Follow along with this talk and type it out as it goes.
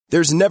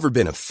There's never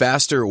been a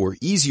faster or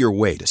easier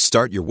way to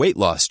start your weight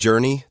loss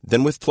journey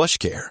than with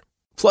PlushCare.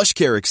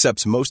 PlushCare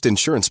accepts most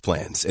insurance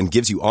plans and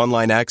gives you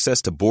online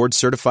access to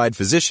board-certified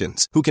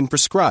physicians who can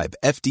prescribe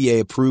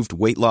FDA-approved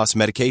weight loss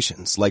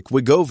medications like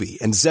Wegovy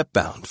and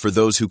Zepbound for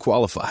those who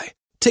qualify.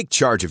 Take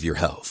charge of your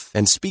health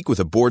and speak with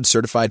a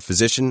board-certified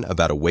physician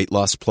about a weight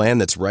loss plan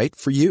that's right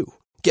for you.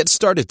 Get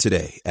started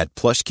today at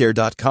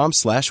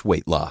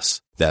plushcare.com/weightloss.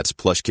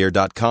 That's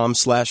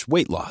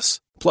plushcare.com/weightloss.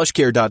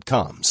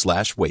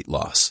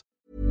 plushcare.com/weightloss.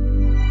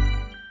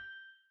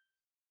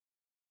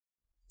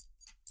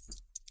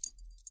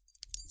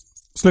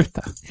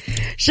 Sluta.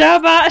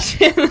 Tjaba,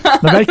 tjena.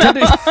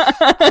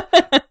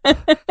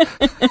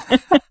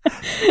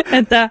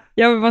 Vänta,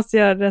 jag måste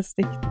göra det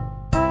snyggt.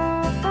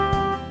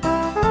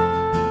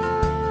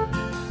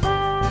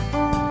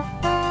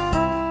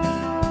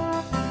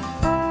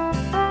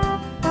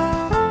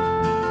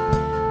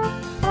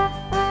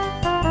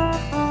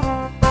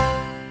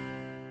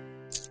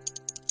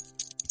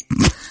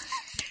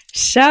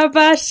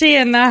 Tjaba,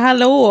 tjena,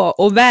 hallå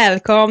och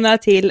välkomna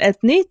till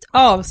ett nytt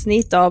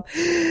avsnitt av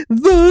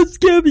Vad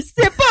ska vi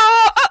se på?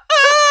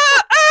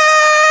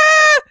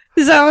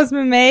 Tillsammans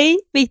med mig,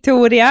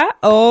 Victoria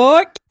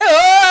och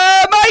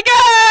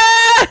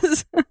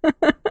Marcus!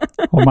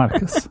 Och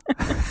Marcus.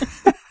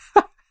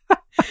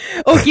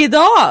 Och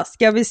idag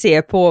ska vi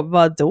se på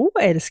vad då,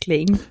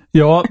 älskling?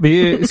 Ja,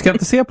 vi ska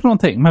inte se på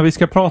någonting, men vi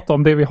ska prata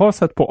om det vi har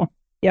sett på.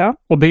 Ja.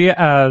 Och det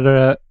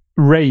är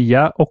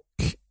Raya och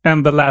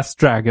And the Last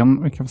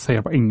Dragon. Vi kan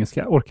säga på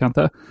engelska, orkar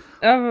inte.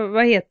 Ja,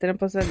 vad heter den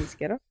på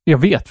svenska då? Jag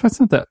vet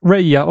faktiskt inte.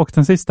 Raya och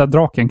den sista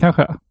draken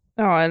kanske.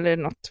 Ja, eller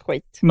något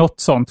skit. Något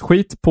sånt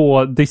skit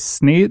på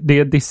Disney. Det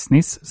är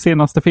Disneys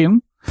senaste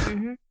film.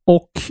 Mm-hmm.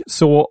 Och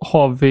så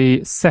har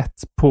vi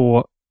sett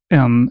på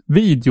en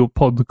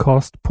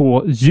videopodcast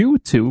på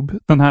YouTube.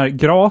 Den här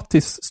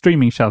gratis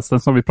streamingtjänsten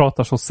som vi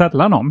pratar så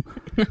sällan om.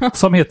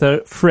 Som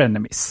heter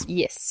Frenemies.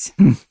 Yes.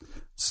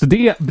 Så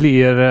det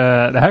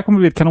här kommer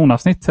bli ett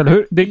kanonavsnitt, eller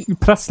hur? Det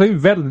prasslar ju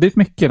väldigt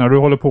mycket när du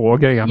håller på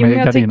och grejer med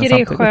gardiner samtidigt. Jag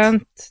tycker det är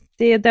skönt.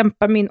 Det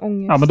dämpar min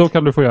ångest. Ja, men då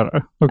kan du få göra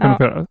det.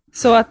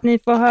 Så att ni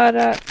får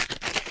höra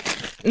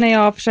när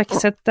jag försöker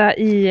sätta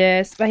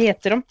i, vad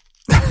heter de?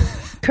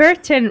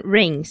 Curtain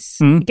rings.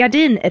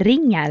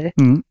 Gardinringar.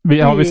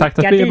 Har vi sagt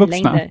att vi är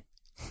vuxna?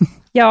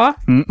 Ja.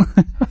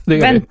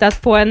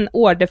 Väntat på en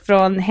order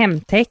från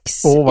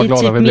Hemtex i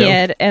typ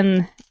mer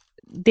än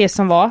det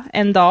som var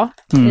en dag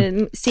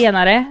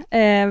senare.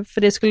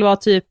 För det skulle vara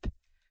typ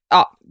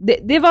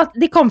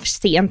det kom för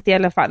sent i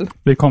alla fall.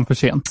 Det kom för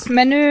sent.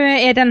 Men nu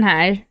är den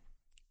här.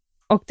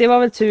 Och det var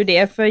väl tur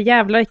det, för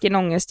jävlar vilken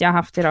ångest jag har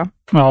haft idag.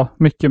 Ja,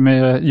 mycket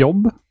med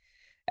jobb.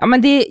 Ja,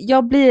 men det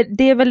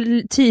är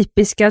väl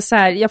typiska så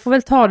här, jag får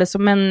väl ta det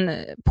som en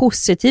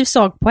positiv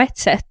sak på ett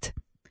sätt.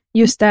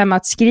 Just det här med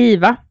att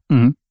skriva.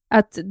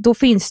 Att då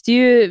finns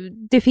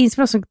det finns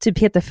något som typ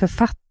heter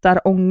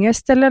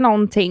författarångest eller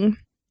någonting.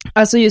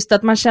 Alltså just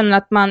att man känner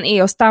att man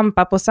är och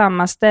stampar på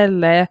samma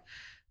ställe.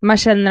 Man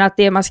känner att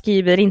det man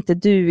skriver inte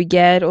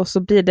duger, och så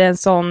blir det en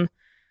sån,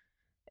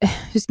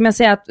 hur ska man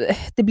säga, att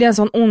det blir en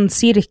sån ond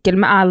cirkel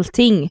med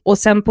allting. Och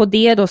sen på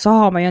det då så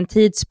har man ju en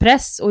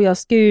tidspress, och jag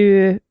ska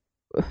ju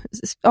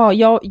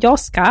jag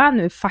ska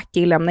nu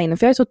fucking lämna in,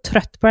 för jag är så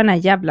trött på den här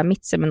jävla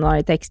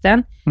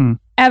mittseminarietexten.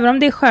 Även om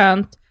det är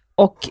skönt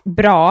och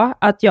bra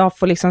att jag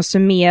får liksom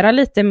summera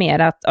lite mer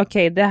att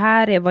okej, det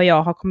här är vad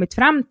jag har kommit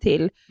fram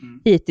till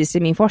hittills i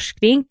min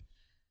forskning.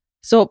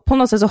 Så på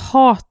något sätt så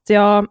hatar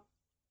jag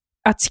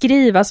att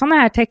skriva sådana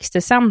här texter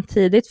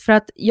samtidigt, för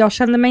att jag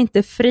känner mig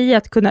inte fri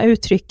att kunna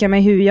uttrycka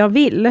mig hur jag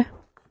vill.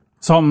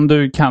 Som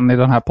du kan i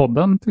den här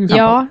podden till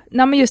exempel.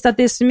 Ja, men just att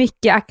det är så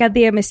mycket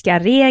akademiska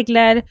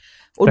regler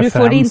och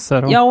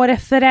referenser, du får och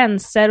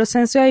referenser, och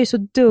sen så är jag ju så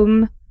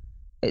dum.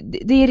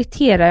 Det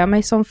irriterar jag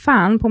mig som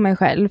fan på mig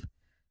själv.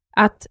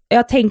 Att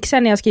jag tänker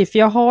sen när jag skriver, för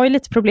jag har ju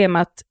lite problem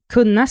att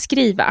kunna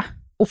skriva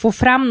och få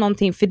fram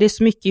någonting, för det är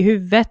så mycket i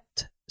huvudet.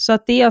 Så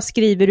att det jag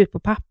skriver ut på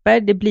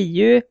papper, det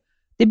blir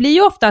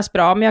ju oftast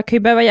bra, men jag kan ju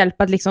behöva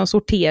hjälp att liksom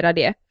sortera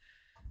det.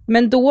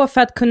 Men då,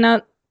 för att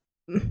kunna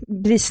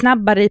bli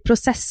snabbare i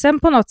processen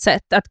på något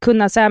sätt, att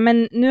kunna säga,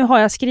 men nu har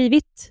jag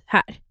skrivit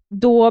här.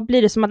 Då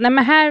blir det som att, nej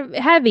men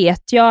här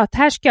vet jag att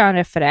här ska jag ha en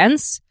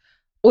referens.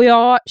 Och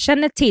jag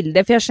känner till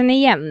det, för jag känner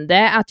igen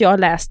det, att jag har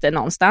läst det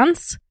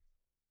någonstans.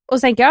 Och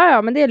så tänker jag,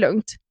 ja men det är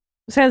lugnt.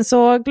 Och sen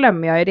så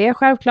glömmer jag ju det,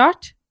 självklart.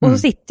 Och så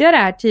sitter jag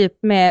där typ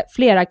med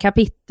flera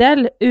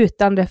kapitel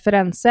utan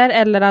referenser.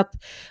 Eller att,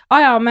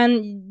 ja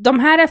men de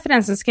här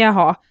referenserna ska jag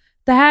ha.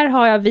 Det här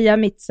har jag via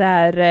mitt så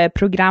här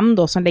program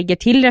då, som lägger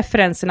till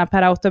referenserna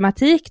per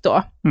automatik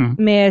då.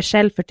 Med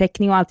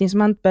källförteckning och allting, som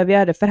man inte behöver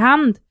göra det för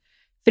hand.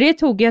 För det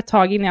tog ett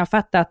tag innan jag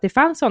fattade att det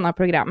fanns sådana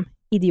program.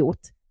 Idiot.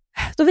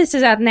 Då visade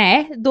det sig att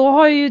nej, då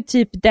har ju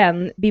typ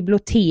den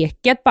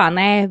biblioteket bara,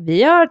 nej,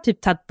 vi har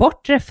typ tagit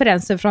bort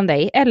referenser från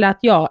dig, eller att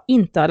jag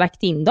inte har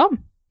lagt in dem.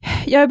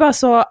 jag är bara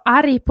så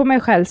arg på mig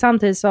själv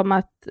samtidigt som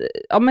att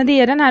men det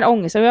är den här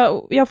ångesten.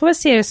 Jag får väl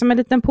se det som en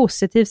liten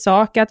positiv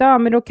sak att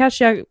men då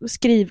kanske jag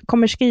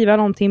kommer skriva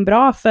någonting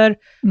bra för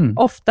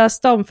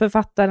oftast de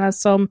författarna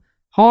som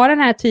har den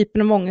här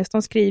typen av ångest,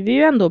 de skriver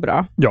ju ändå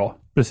bra. Ja,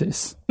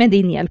 precis. Med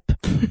din hjälp.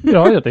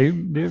 Ja,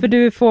 det... För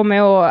du får mig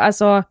att,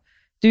 alltså,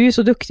 du är ju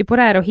så duktig på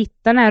det här att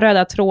hitta den här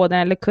röda tråden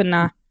eller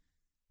kunna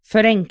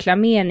förenkla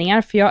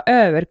meningar, för jag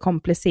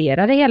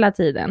överkomplicerar det hela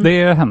tiden.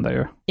 Det händer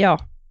ju. Ja.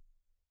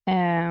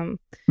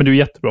 Men du är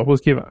jättebra på att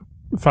skriva,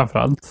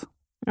 framförallt.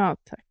 Ja,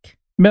 tack.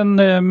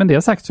 Men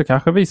det sagt så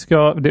kanske vi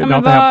ska... Det har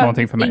inte hänt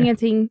någonting för mig.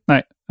 Ingenting.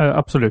 Nej,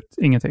 absolut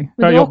ingenting.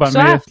 Men du har också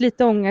haft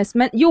lite ångest.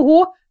 Men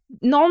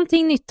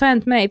någonting nytt har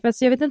hänt med dig.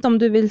 Fast jag vet inte om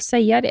du vill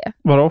säga det.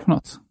 Vadå för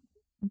något?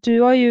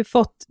 Du har ju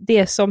fått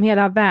det som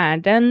hela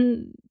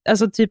världen...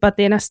 Alltså typ att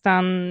det är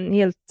nästan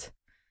helt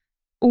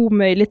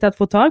omöjligt att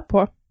få tag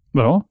på.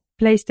 Vadå?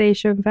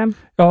 PlayStation 5.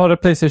 Jag har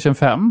Playstation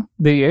 5.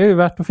 Det är ju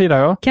värt att fira,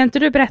 ja. Kan inte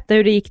du berätta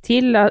hur det gick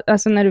till,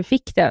 alltså när du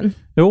fick den?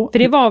 Jo. För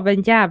det var väl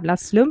en jävla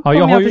slump, ja, om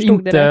jag jag har ju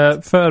förstod det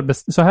rätt.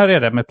 Så här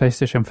är det med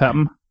Playstation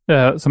 5,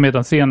 som är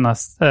den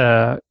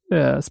senaste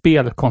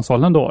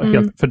spelkonsolen då,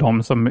 helt för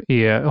de som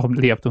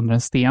har levt under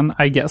en sten,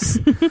 I guess.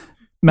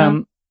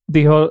 Men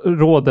det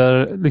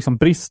råder liksom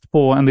brist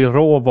på en del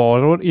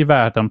råvaror i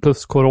världen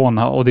plus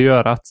corona, och det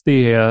gör att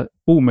det är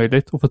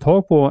omöjligt att få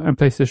tag på en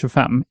PlayStation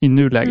 5 i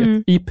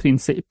nuläget. I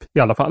princip i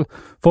alla fall.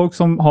 Folk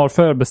som har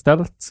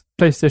förbeställt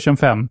PlayStation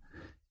 5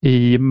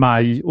 i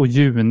maj och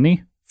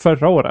juni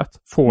förra året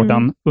får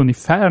den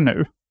ungefär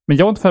nu. Men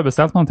jag har inte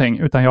förbeställt någonting,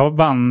 utan jag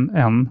vann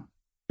en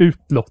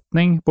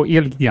utlottning på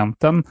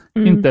Elgiganten.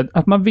 Inte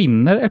att man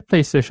vinner ett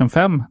PlayStation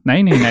 5.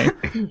 Nej.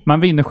 Man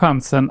vinner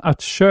chansen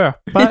att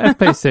köpa ett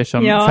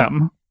PlayStation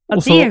 5.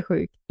 Och det är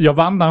sjukt. Jag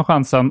vann den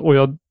chansen och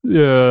jag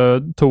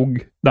tog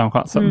den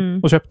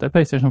chansen och köpte ett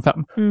PlayStation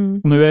 5.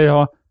 Och nu är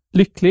jag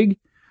lycklig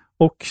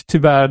och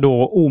tyvärr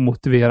då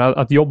omotiverad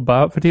att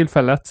jobba för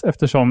tillfället,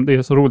 eftersom det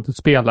är så roligt att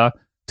spela.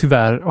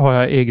 Tyvärr har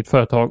jag eget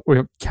företag och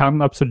jag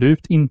kan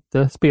absolut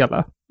inte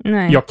spela.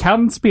 Nej. Jag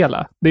kan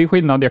spela. Det är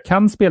skillnad. Jag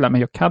kan spela,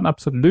 men jag kan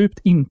absolut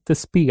inte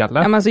spela.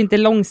 Ja, men alltså inte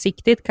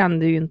långsiktigt kan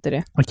du ju inte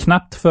det.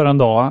 Knappt för en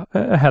dag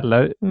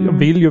heller.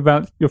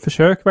 Jag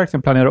försöker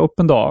verkligen planera upp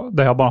en dag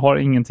där jag bara har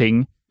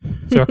ingenting.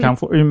 Så jag kan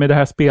få ur med det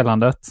här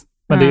spelandet.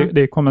 Men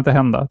det kommer inte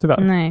hända,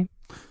 tyvärr. Nej.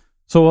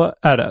 Så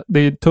är det. Det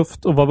är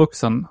tufft att vara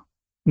vuxen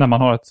när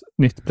man har ett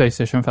nytt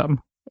PlayStation 5.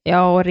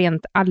 Ja, och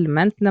rent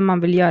allmänt när man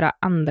vill göra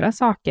andra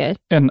saker.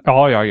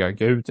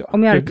 Gud, ja.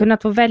 Om jag hade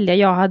kunnat få välja,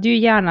 jag hade ju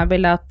gärna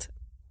velat...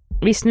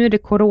 Visst, nu är det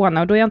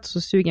corona och då är jag inte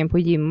så sugen på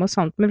gym och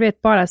sånt. Men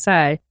vet, bara så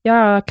här,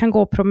 jag kan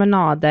gå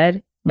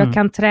promenader, jag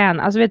kan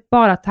träna. Alltså vet,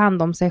 bara ta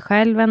hand om sig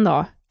själv en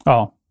dag.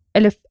 Ja.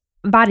 Eller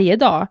varje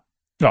dag.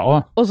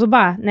 Ja. Och så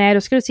bara, nej,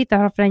 då ska du sitta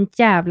framför en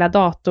jävla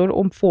dator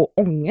och få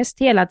ångest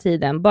hela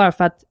tiden. Bara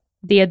för att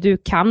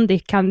det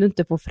kan du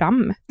inte få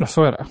fram. Ja,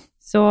 så är det.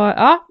 Så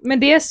ja, men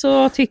det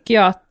så tycker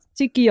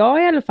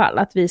jag i alla fall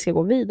att vi ska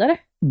gå vidare.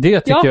 Det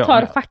tycker jag. Jag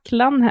tar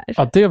facklan här.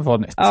 Ja, det var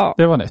nytt. Ja.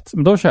 Det var nytt.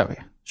 Men då kör vi.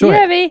 Det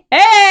gör vi.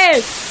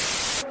 Hej!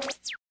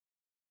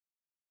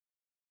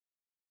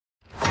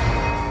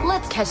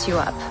 Let's catch you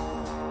up.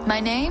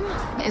 My name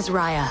is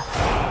Raya.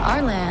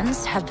 Our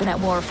lands have been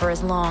at war for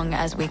as long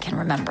as we can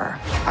remember.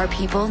 Our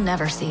people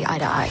never see eye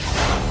to eye.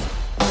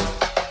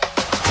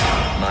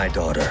 My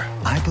daughter,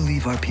 I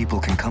believe our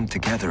people can come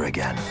together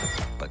again.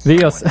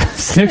 Vi har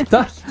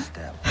sluta.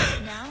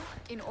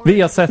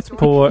 Vi har sett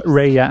på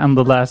Raya and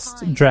the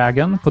Last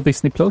Dragon på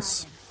Disney+.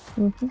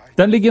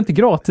 Den ligger inte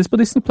gratis på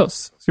Disney+,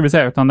 ska vi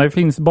säga, utan det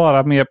finns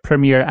bara med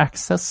Premier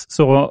Access.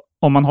 Så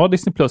om man har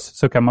Disney+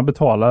 så kan man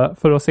betala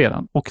för att se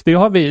den. Och det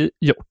har vi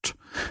gjort.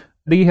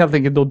 Det är helt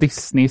enkelt då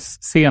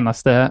Disneys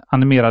senaste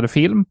animerade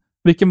film.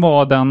 Vilken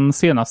var den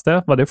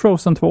senaste? Var det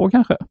Frozen 2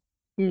 kanske?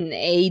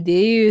 Nej, det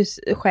är ju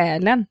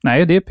Själen.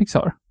 Nej, det är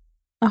Pixar.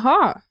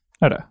 Aha.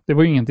 Är det? Det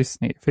var ju ingen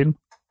Disney-film.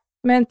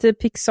 Men inte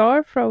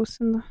Pixar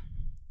Frozen då?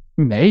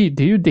 Nej,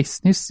 det är ju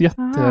Disneys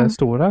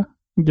jättestora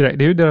grej.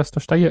 Det är ju deras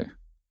största grej.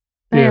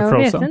 Nej, jag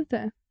vet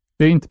inte.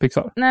 Det är inte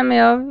Pixar. Nej,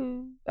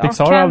 men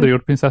Pixar har aldrig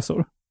gjort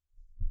prinsessor.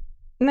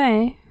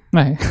 Nej.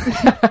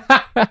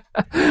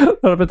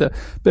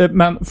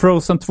 Men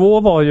Frozen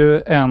 2 var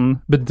ju en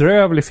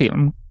bedrövlig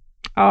film.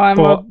 Ja,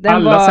 på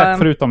alla sätt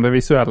förutom det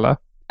visuella.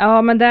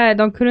 Ja, men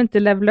de kunde inte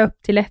levela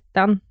upp till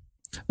ettan.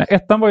 Nej,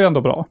 ettan var ju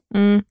ändå bra.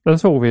 Den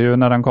såg vi ju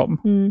när den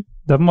kom.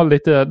 Den var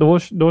lite,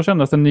 då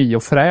kändes den ny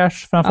och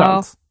fräsch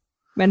framförallt. Ja,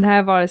 men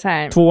här var det så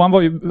här. Tvåan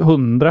var ju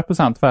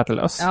 100%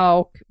 värdelös. Ja,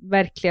 och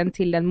verkligen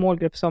till en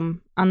målgrupp som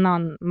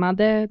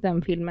anammade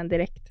den filmen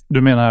direkt.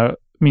 Du menar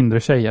mindre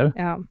tjejer?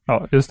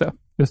 Ja, just det.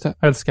 Jag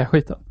älskar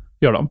skiten.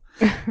 Gör de.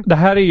 Det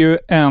här är ju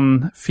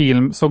en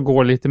film som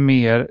går lite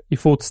mer i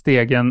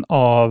fotstegen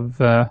av...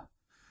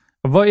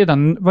 Vad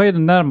är det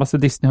närmaste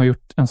Disney har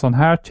gjort en sån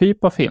här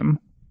typ av film?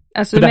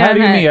 Alltså, det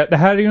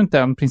här är ju inte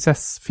en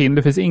prinsessfilm.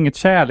 Det finns inget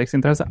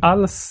kärleksintresse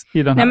alls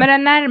i den här. Nej, men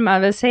den närmar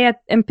väl sig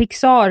en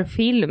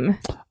Pixar-film.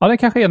 Ja, det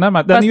kanske är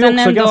närmare. Den är ju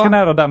också ganska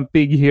nära den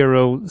Big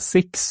Hero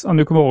 6, om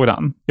du kommer ihåg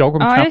den. Jag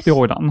kommer knappt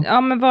ihåg den.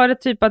 Ja, men var det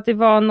typ att det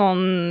var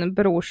någon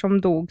bror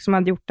som dog som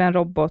hade gjort en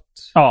robot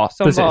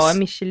som precis. var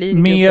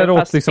Michelin? Mer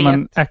åt liksom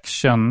en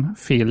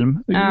actionfilm.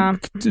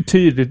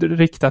 Tydligt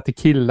riktat till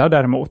killar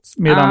däremot.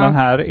 Medan den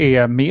här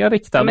är mer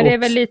riktad men det är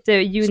väl lite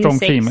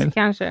unisex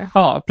kanske.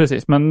 Ja,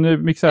 precis. Men nu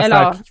mixar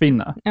stark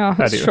kvinna.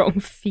 Ja,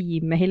 strong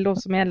female då,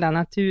 som jävla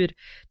natur.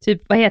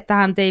 Typ, vad heter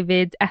han?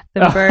 David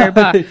Attenborough.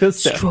 Bara,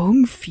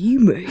 strong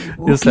female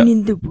walking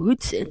in the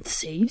woods and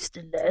saves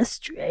the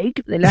last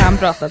drake. Eller han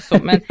pratat så,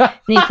 men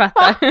ni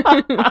fattar.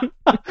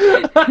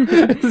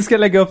 Du ska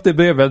lägga upp det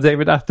bredvid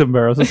David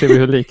Attenborough så ser vi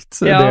hur likt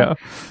det är.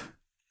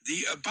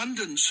 The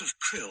abundance of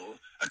krill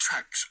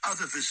attracts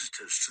other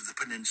visitors to the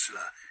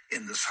peninsula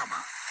in the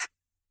summer.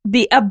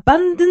 The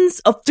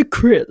abundance of the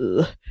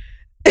krill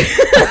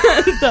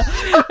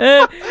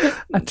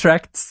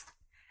attracts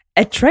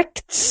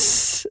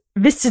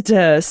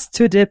visitors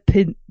to the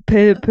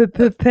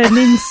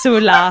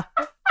peninsula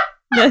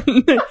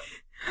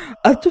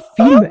of the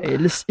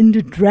females in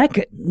the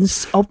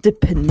dragons of the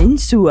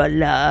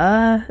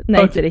peninsula.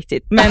 Nej, inte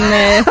riktigt, men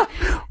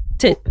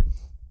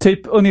Typ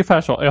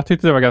ungefär så. Jag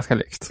tyckte det var ganska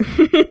likt.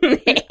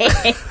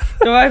 Nej,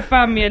 det var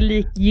fan mer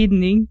lik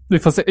Ginning. Vi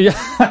får se.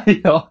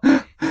 Ja.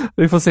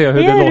 Vi får se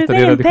hur det låter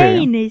i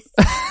redigeringen.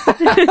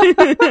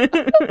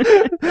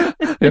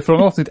 Det är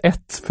från avsnitt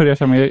 1 för er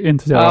som är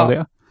intresserade av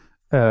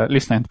det.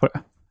 Lyssna inte på det.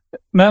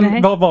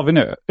 Men vad var vi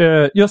nu?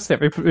 Just det,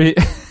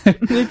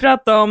 vi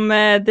pratade om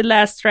The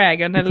Last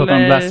Dragon. Vi pratade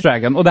om Last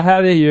Dragon. Och det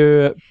här är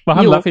ju, vad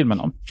handlar filmen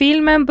om?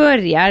 Filmen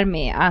börjar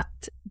med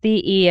att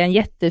det är en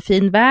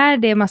jättefin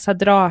värld, det är massa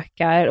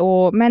drakar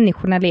och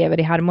människorna lever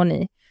i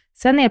harmoni.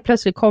 Sen är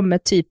plötsligt kommer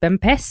typ en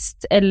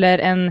pest eller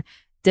en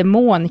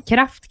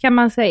demonkraft kan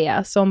man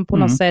säga, som på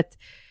något sätt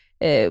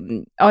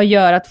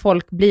gör att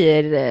folk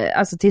blir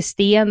alltså till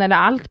sten, eller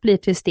allt blir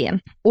till sten.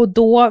 Och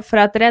då, för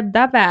att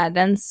rädda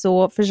världen,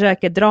 så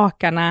försöker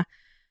drakarna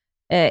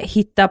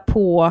hitta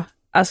på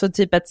alltså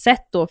typ ett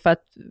sätt då för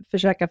att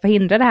försöka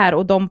förhindra det här,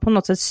 och de på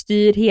något sätt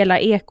styr hela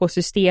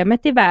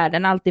ekosystemet i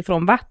världen, allt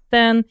ifrån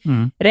vatten,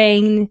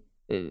 regn,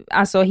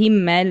 alltså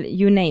himmel,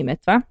 you name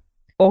it, va?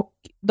 Och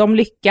de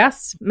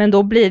lyckas, men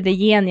då blir det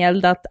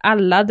gengäld att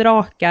alla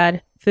drakar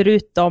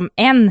förutom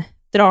en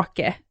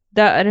drake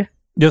dör.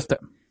 Just det.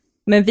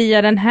 Men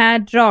via den här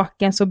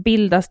draken så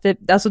bildas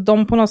det, alltså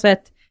de på något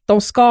sätt,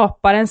 de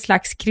skapar en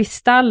slags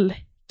kristall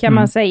kan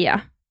man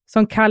säga,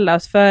 som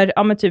kallas för,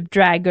 ja men typ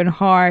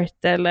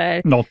Dragonheart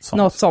eller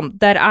något sånt,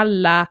 där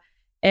alla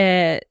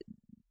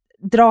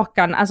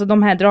drakarna, alltså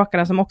de här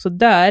drakarna som också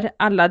dör,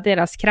 alla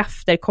deras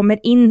krafter kommer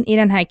in i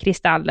den här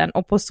kristallen,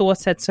 och på så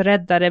sätt så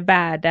räddar det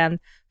världen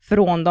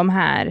från de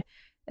här,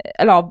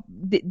 eller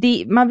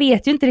man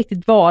vet ju inte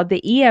riktigt vad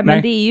det är,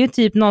 men det är ju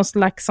typ någon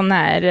slags sån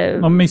här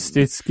någon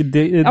mystisk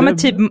men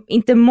typ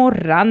inte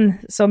morran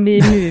som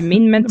i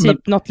Mumin, men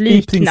typ något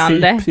liknande,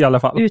 i princip, i alla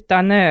fall.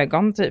 Utan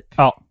ögon typ.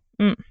 Ja.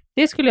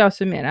 Det skulle jag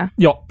summera.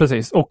 Ja,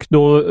 precis. Och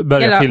då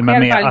börjar filmen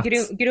med att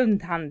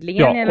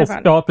grundhandlingen i alla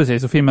fall. Ja,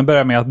 precis. Och filmen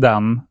börjar med att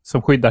den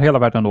som skyddar hela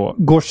världen då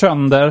går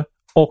sönder,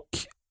 och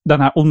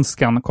den här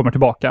ondskan kommer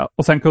tillbaka.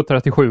 Och sen kuttar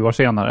det till 7 år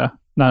senare,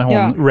 när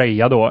hon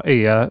Raya då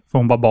är, för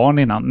hon var barn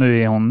innan,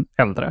 nu är hon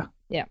äldre.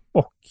 Ja.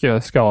 Och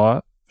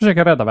ska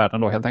försöka rädda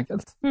världen då helt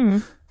enkelt.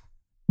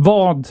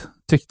 Vad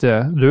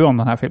tyckte du om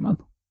den här filmen?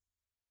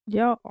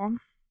 Ja,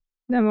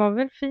 den var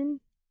väl fin.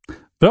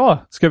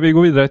 Bra, ska vi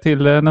gå vidare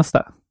till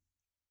nästa?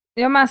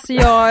 Ja, men alltså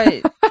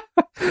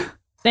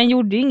den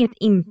gjorde ju inget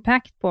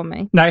impact på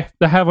mig. Nej,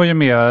 det här var ju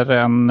mer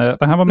en...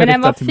 Den här var mer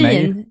riktad till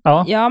mig.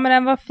 Ja, men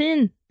den var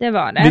fin. Det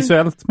var den.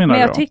 Visuellt menar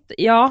men jag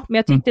då? Men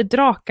jag tyckte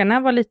drakarna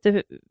var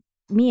lite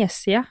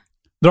mesiga.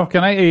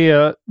 Drakarna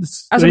är...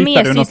 Alltså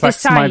ritade någon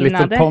slags designade. My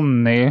Little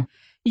Pony.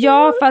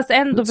 Ja, fast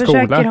ändå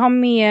försöker ha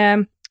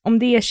med... Om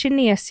det är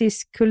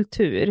kinesisk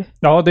kultur.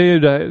 Ja, det är ju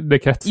det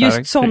kretsar.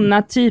 Just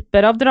sådana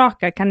typer av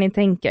drakar kan ni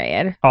tänka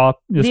er.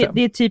 Ja, just det.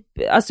 Det är typ,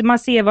 alltså man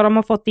ser var de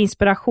har fått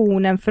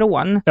inspirationen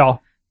från.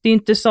 Ja. Det är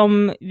inte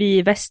som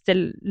vi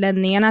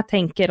västerlänningarna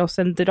tänker oss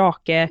en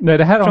drake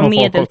det här från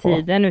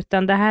medeltiden,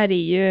 utan det här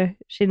är ju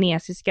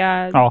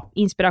kinesiska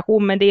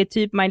inspiration, men det är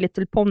typ My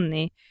Little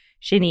Pony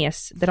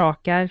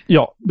kinesdrakar.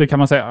 Ja, det kan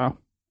man säga.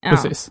 Ja.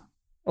 Precis.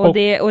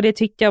 Och det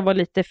tyckte jag var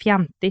lite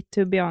fjantigt,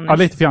 to be honest. Ja,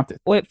 lite fjantigt.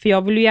 För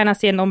jag vill ju gärna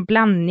se någon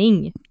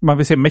blandning. Man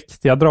vill se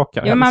mäktiga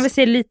drakar. Ja, man vill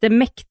se lite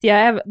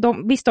mäktiga.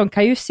 Visst, de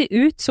kan ju se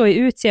ut så i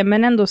utseende,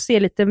 men ändå se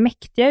lite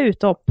mäktiga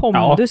ut och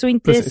pondus, och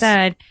inte så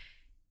här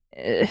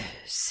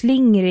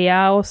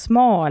slingriga och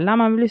smala.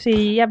 Man vill ju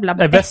se jävla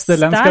bestar.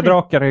 Västerländska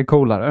drakar är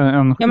coolare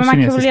än kinesiska. Ja, men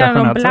man kan väl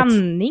göra någon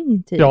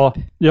blandning typ. Ja,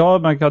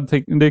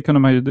 det kunde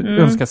man ju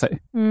önska sig.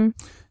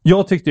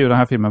 Jag tyckte ju den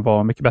här filmen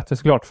var mycket bättre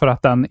såklart, för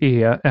att den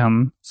är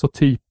en så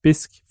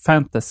typisk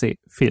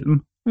fantasyfilm.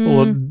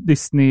 Och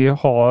Disney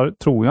har,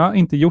 tror jag,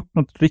 inte gjort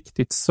något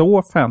riktigt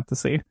så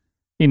fantasy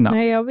innan.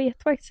 Nej, jag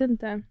vet faktiskt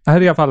inte.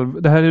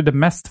 Det här är det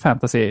mest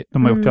fantasy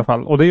de har gjort i alla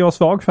fall. Och det är jag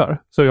svag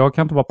för. Så jag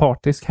kan inte vara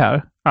partisk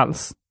här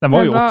alls. Den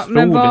var ju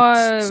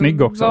otroligt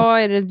snygg också.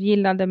 Vad är det du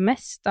gillade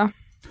mest då?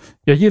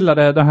 Jag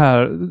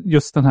gillade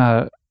just den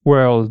här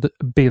world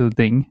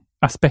building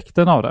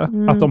aspekten av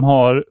det. Att de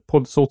har på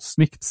ett så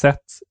snyggt sätt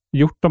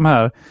gjort de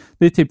här,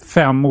 det är typ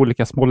 5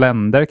 olika små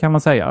länder kan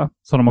man säga,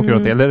 som de åker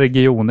runt i, eller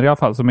regioner i alla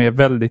fall, som är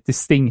väldigt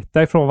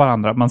distinkta ifrån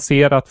varandra. Man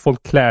ser att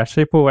folk klär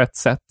sig på ett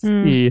sätt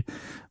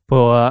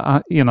på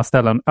ena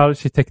ställen.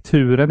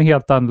 Arkitekturen är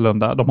helt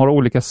annorlunda. De har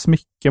olika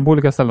smycken på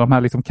olika ställen. De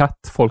här liksom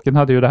kattfolken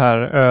hade ju det här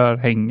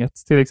örhänget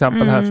till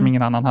exempel här som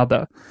ingen annan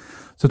hade.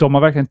 Så de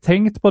har verkligen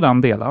tänkt på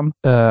den delen.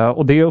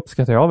 Och det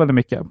uppskattar jag väldigt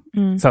mycket.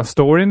 Sen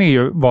storyn är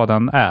ju vad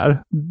den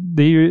är.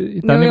 Det är ju,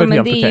 den är väl men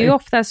helt det är okej. ju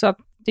ofta så att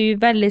det är ju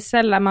väldigt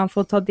sällan man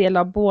får ta del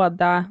av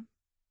båda,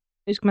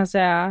 hur ska man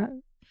säga,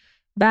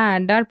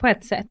 världar på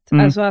ett sätt.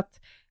 Alltså att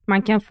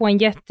man kan få en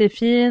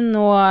jättefin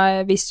och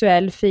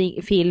visuell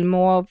film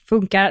och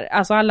funkar,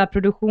 alltså alla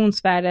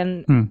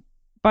produktionsvärden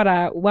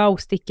bara wow,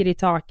 sticker i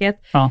taket.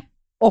 Ja.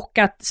 Och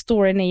att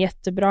storyn är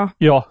jättebra.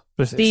 Ja,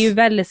 precis. Det är ju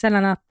väldigt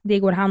sällan att det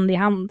går hand i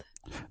hand.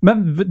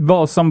 Men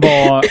vad som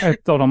var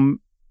ett av de...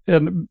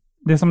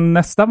 Det som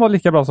nästan var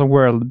lika bra som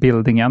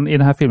worldbuildingen i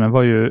den här filmen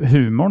var ju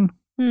humorn.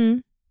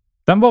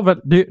 Den var väl...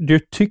 Du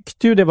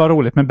tyckte ju det var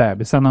roligt med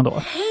bebisen ändå.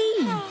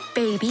 Hey,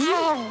 baby.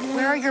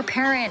 Where are your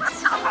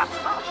parents?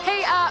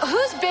 Hey,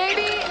 who's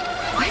baby?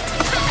 What?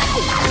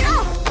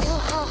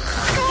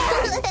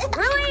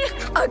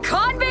 Really? A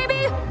con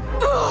baby?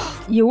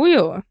 Jo.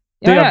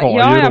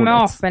 Ja, med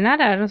aporna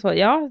där och så.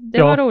 Ja,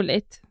 det var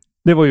roligt.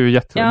 Det var ju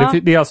jätteroligt. Ja.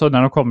 Det är alltså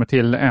när de kommer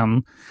till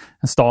en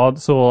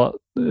stad så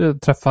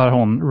träffar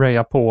hon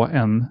Rhea på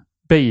en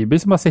baby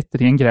som bara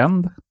sitter i en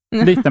gränd.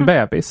 En liten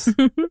bebis.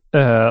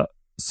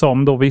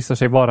 Som då visar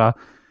sig vara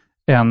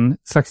en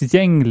slags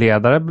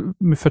gängledare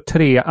för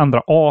 3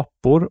 andra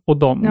apor. Och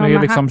de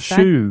är liksom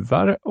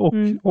tjuvar. Och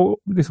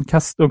liksom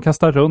de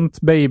kastar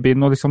runt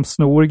babyn och liksom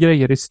snor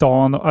grejer i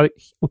stan. Och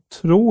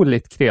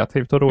otroligt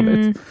kreativt och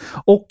roligt.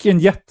 Och en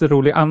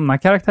jätterolig annan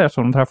karaktär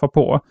som de träffar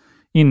på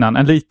innan.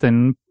 En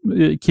liten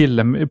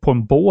kille på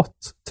en båt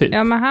typ.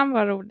 Ja, men han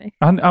var rolig.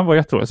 Han var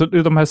jätterolig. Så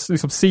de här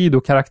liksom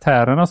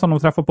sidokaraktärerna som de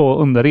träffar på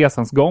under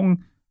resans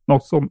gång,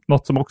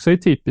 något som också är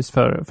typiskt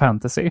för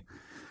fantasy,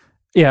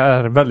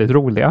 är väldigt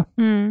roliga.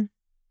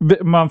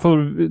 Man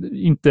får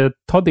inte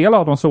ta del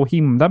av dem så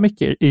himla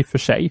mycket i och för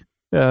sig.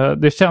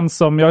 Det känns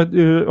som, jag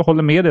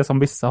håller med det som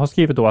vissa har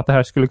skrivit då, att det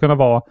här skulle kunna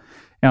vara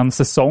en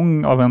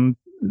säsong av en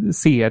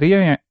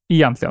serie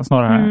egentligen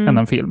snarare än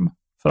en film.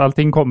 För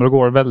allting kommer och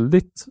går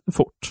väldigt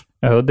fort.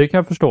 Det kan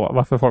jag förstå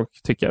varför folk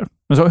tycker.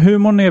 Men så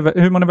humorn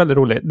är väldigt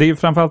rolig. Det är ju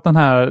framförallt den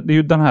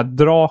här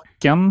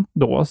draken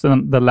då,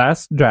 The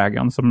Last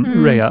Dragon som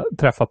Rhea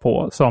träffar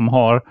på, som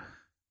har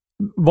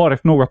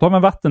varit något av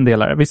en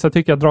vattendelare. Vissa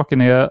tycker att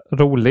draken är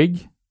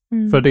rolig.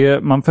 För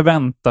det man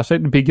förväntar sig,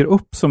 det bygger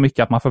upp så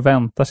mycket att man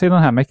förväntar sig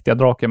den här mäktiga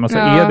draken, men så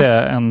är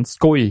det en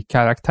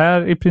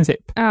skojkaraktär i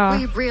princip.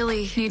 We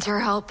really need your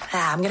help.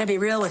 I'm gonna be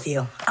real with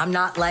you. I'm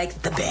not like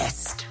the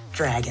best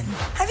dragon.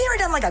 Have you ever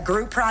done like a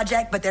group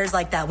project, but there's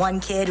like that one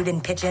kid who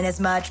didn't pitch in as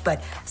much, but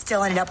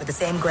still ended up with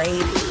the same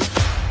grade?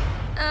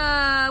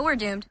 We're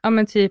doomed. Ja,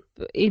 men typ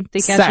inte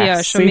kanske gör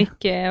så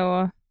mycket.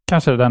 Och...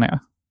 Kanske den är.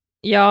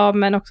 Ja,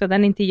 men också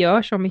den inte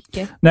gör så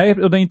mycket. Nej,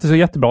 och den är inte så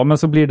jättebra, men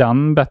så blir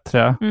den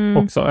bättre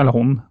också. Eller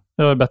hon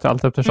är bättre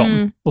allt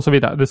eftersom. Och så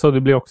vidare. Så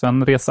det blir också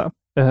en resa.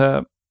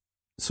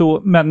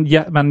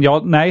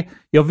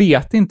 Jag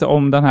vet inte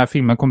om den här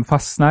filmen kommer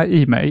fastna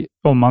i mig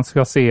om man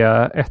ska se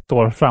 1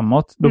 år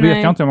framåt. Då vet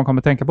jag inte om man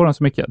kommer tänka på den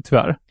så mycket,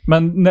 tyvärr.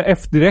 Men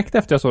direkt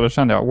efter jag såg det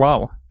kände jag,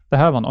 wow, det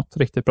här var något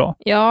riktigt bra.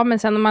 Ja, men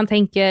sen om man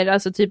tänker,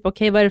 alltså typ,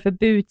 okej, vad är det för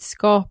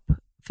budskap?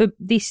 För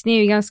Disney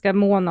är ju ganska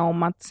måna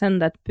om att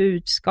sända ett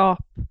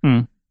budskap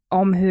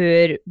om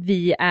hur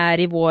vi är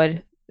i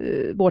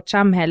vårt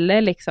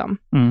samhälle liksom.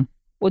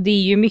 Och det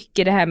är ju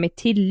mycket det här med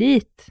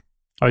tillit.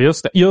 Ja,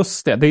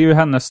 just det. Det är ju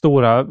hennes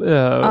stora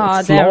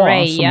flaw som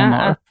hon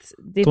har. Att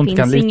det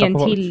finns ingen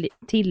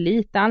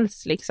tillit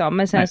alls liksom.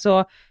 Men sen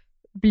så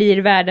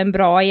blir världen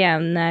bra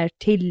igen när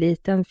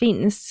tilliten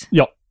finns.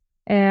 Ja.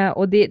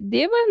 Och det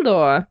var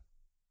ändå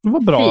det var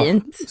bra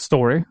fint.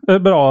 Story.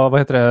 Bra,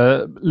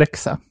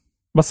 läxa.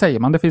 Vad säger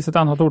man? Det finns ett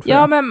annat ord för det.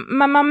 Ja,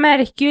 men man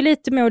märker ju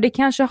lite med, och det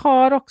kanske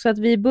har också att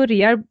vi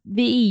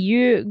är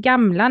ju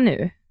gamla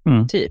nu,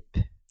 typ.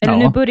 Eller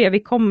nu börjar vi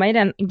komma i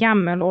den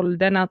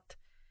gammelåldern att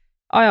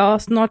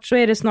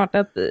snart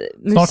att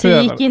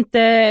musik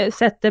inte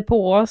sätter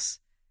på oss.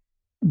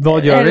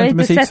 Vad gör det inte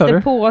musik, sätter sa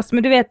du? På oss,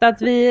 men du vet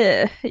att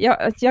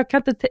jag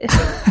kan inte...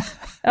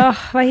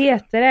 vad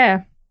heter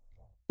det?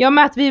 Ja,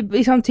 men att vi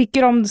liksom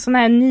tycker om såna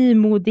här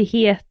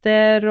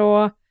nymodigheter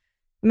och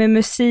med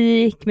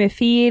musik, med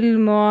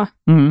film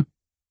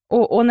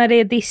och när det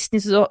är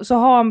Disney så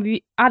har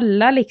vi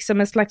alla liksom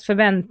en slags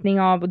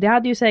förväntning av, och det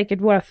hade ju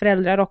säkert våra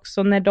föräldrar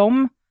också när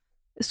de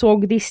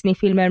såg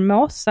Disney-filmer med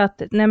oss,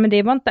 att nej, men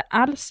det var inte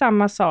alls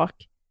samma sak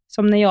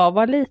som när jag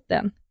var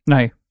liten.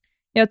 Nej.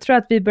 Jag tror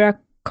att vi börjar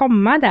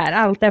komma där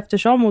allt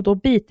eftersom och då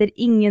biter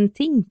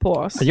ingenting på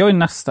oss. Jag är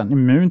nästan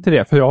immun till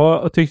det, för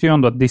jag tyckte ju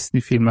ändå att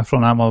Disney-filmer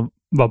från när man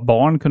var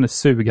barn kunde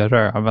suga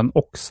röven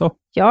också.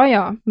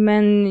 Ja,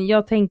 men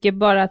jag tänker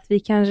bara att vi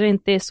kanske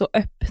inte är så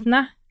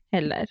öppna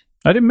heller.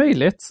 Ja, det är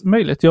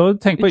möjligt.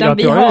 Jag tänker utan att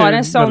vi jag har är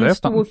en sån öppen.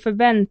 stor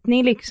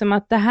förväntning liksom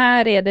att det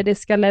här är det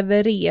ska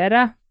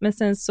leverera, men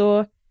sen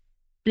så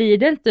blir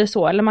det inte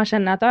så, eller man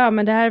känner att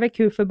men det här är väl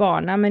kul för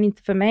barnen men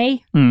inte för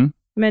mig.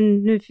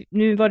 Men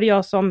nu var det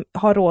jag som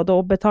har råd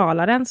att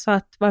betala den, så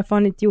att varför har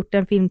ni inte gjort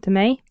en film till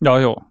mig?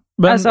 Ja.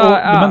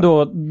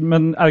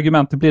 Men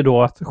argumentet blir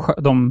då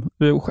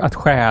att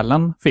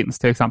själen finns,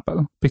 till exempel.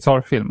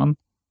 Pixar-filmen.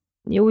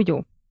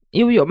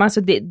 Jo, men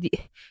alltså det är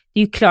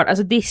ju klart,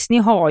 alltså Disney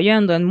har ju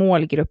ändå en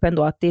målgrupp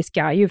ändå, att det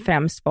ska ju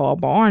främst vara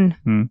barn.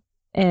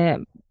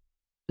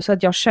 Så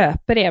att jag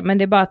köper det, men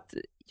det är bara att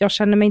jag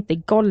känner mig inte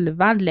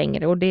golvad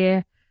längre, och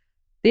det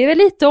är väl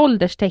lite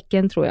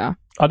ålderstecken, tror jag.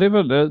 Ja, det är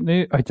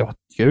väl ja,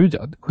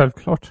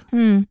 självklart.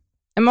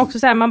 Men också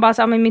så här, man bara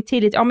så här, men min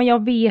tillit, men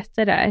jag vet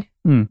det där.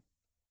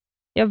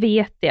 Jag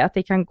vet det, att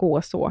det kan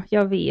gå så.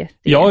 Jag vet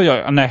det.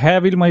 Ja. Nej,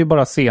 här vill man ju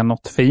bara se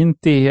något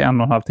fint i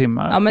 1,5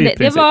 timme. Ja, men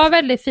det var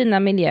väldigt fina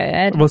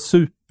miljöer. Det var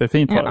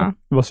superfint.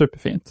 Det var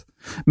superfint.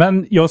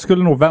 Men jag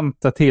skulle nog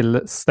vänta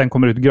tills den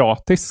kommer ut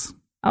gratis.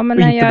 Ja, men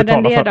när gör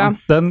den det då?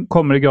 Den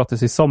kommer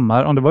gratis i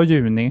sommar, om det var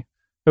juni.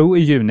 I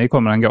juni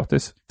kommer den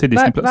gratis till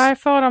Disney+.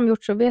 Varför har de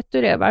gjort så? Vet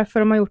du det? Varför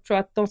de har gjort så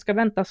att de ska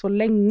vänta så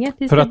länge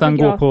tills för att den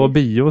gratis? går på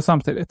bio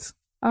samtidigt.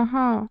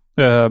 Aha.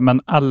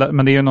 Men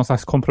det är ju någon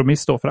slags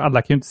kompromiss då, för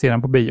alla kan ju inte se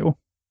den på bio.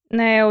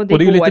 Nej, och det är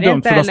ju går lite dumt,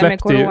 inte för heller med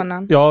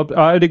coronan.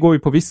 Ja, det går ju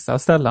på vissa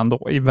ställen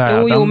då i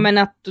världen. Jo, men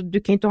att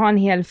du kan inte ha en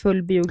hel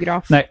full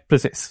biograf. Nej,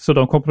 precis. Så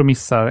de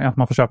kompromissar att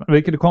man får köpa.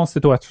 Vilket är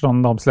konstigt då,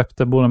 eftersom de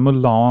släppte både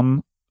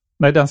Mulan.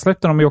 Nej, den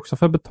släppte de ju också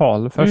för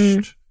betal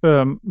först.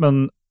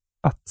 Men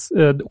att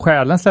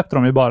själen släppte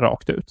de ju bara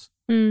rakt ut.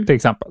 Till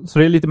exempel. Så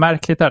det är lite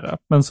märkligt där.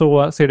 Men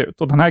så ser det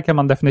ut. Och den här kan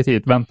man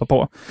definitivt vänta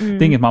på. Det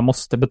är inget man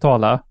måste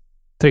betala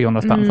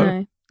 300 spänn för.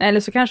 Nej. Eller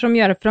så kanske de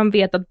gör det för de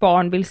vet att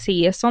barn vill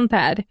se sånt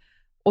här.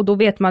 Och då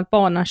vet man att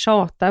barnen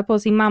tjatar på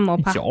sin mamma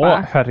och pappa.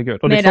 Ja, herregud.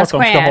 Och medan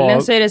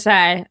själen så är det så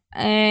här...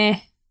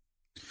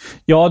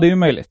 Ja, det är ju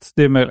möjligt.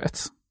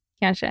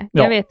 Kanske.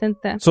 Ja. Jag vet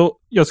inte. Så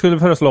jag skulle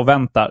föreslå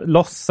vänta.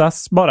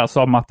 Låtsas bara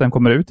som att den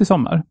kommer ut i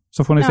sommar.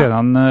 Så får ni se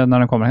den när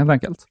den kommer, helt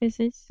enkelt.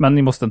 Precis. Men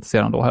ni måste inte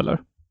se den då heller.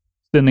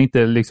 Den är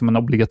inte liksom en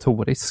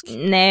obligatorisk.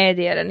 Nej,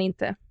 det är den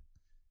inte.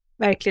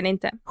 Verkligen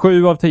inte.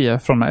 7 av 10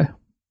 från mig.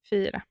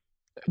 4.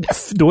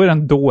 Då är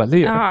den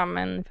dålig. Ja,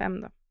 men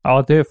 5 då.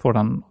 Ja, det får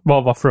den.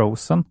 Vad var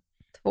Frozen?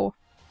 2.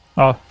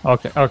 Ja,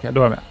 okej,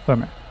 då är jag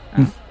med.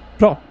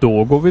 Bra,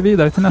 då går vi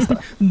vidare till nästa.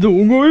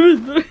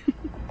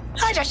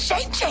 I just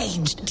shape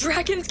changed.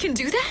 Dragons can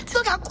do that?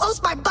 Look how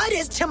close my butt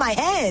is to my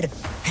head.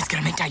 It's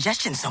gonna make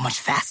digestion so much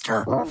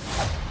faster.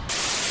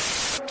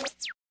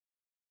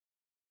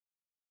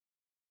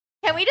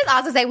 Can we just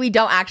also say we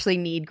don't actually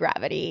need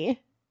gravity?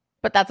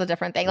 But that's a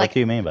different thing. What do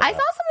you mean by I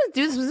that? saw someone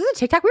do this. Was this a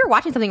TikTok? We were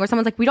watching something where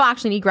someone's like, we don't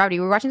actually need gravity.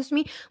 We were watching this with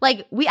me.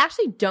 Like, we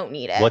actually don't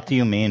need it. What do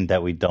you mean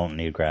that we don't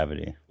need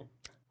gravity?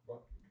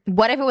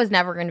 What if it was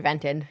never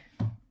invented?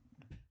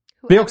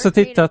 Vi har också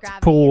tittat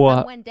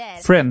på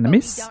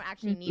Frenemies,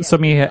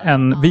 som är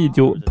en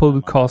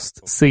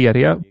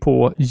videopodcast-serie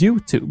på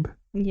YouTube.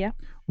 Ja.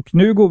 Och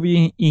nu går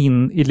vi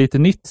in i lite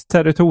nytt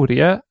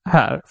territorie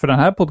här, för den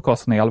här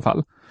podcasten i alla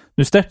fall.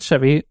 Nu stretchar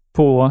vi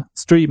på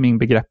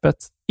streamingbegreppet.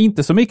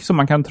 Inte så mycket som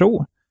man kan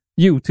tro.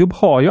 YouTube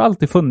har ju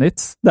alltid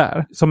funnits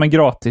där som en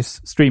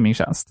gratis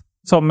streamingtjänst.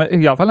 Som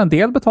i alla fall en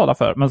del betalar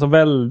för, men som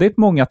väldigt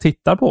många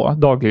tittar på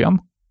dagligen.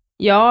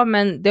 Ja,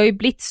 men det har ju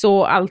blivit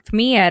så allt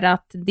mer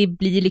att det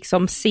blir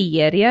liksom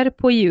serier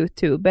på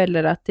YouTube,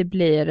 eller att det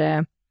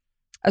blir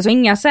alltså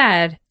inga så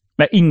här...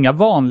 Men inga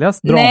vanliga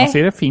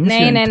dramaserier finns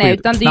ju inte. Nej,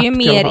 utan det är ju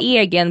mer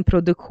egen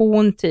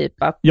produktion typ.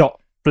 Att, ja,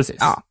 precis.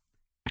 Ja.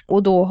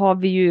 Och då har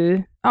vi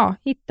ju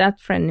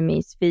hittat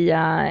Frenemies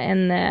via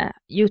en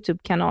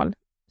YouTube-kanal.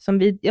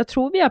 Som jag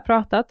tror vi har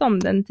pratat om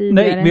den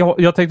tidigare. Nej,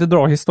 jag tänkte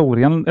dra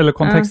historien eller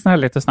kontexten här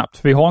lite snabbt.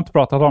 För vi har inte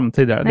pratat om den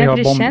tidigare. Nej, det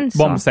är jag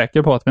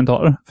bombsäker på att vi inte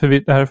har. För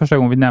det här är första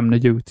gången vi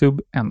nämner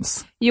YouTube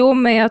ens. Jo,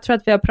 men jag tror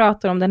att vi har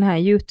pratat om den här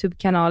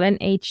YouTube-kanalen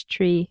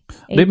H3.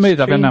 Det är möjligt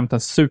att vi har nämnt den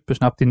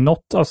supersnabbt i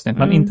något avsnitt,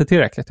 men inte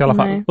tillräckligt i alla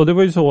fall. Nej. Och det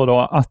var ju så då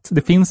att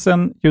det finns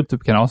en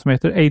YouTube-kanal som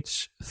heter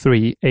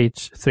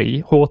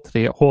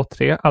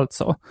H3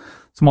 alltså.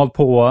 Som har hållit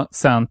på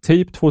sedan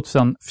typ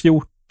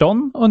 2014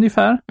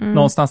 ungefär,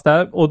 någonstans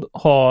där. Och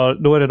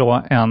då är det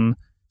då en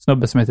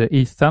snubbe som heter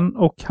Ethan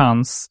och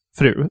hans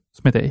fru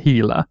som heter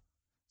Hila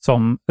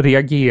som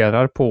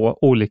reagerar på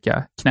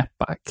olika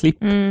knäppa klipp.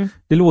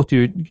 Det låter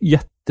ju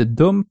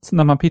jättedumt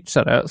när man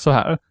pitchar det så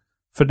här.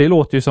 För det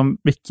låter ju som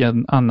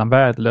vilken annan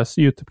värdelös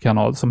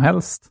YouTube-kanal som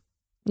helst.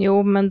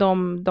 Jo, men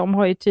de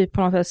har ju typ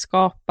på något sätt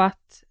skapat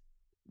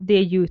det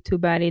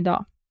YouTube är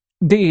idag.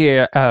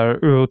 Det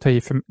är att ta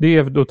i för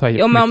mycket.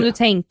 Ja, men om du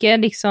tänker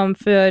liksom,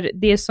 för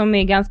det som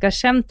är ganska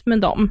känt med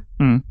dem,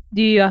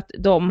 det är ju att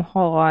de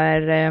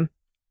har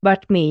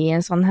varit med i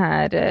en sån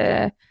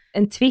här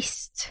en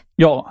twist.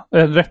 Ja,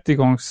 en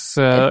rättegångs...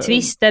 En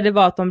twist där det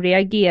var att de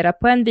reagerade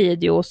på en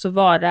video och så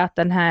var det att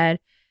den här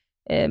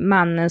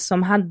mannen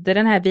som hade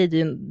den här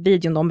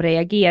videon de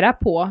reagerade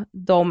på,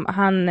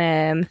 han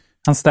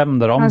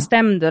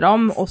stämde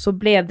dem och så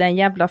blev det en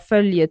jävla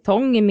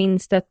följetong i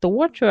minst ett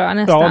år tror jag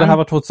nästan. Ja, det här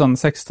var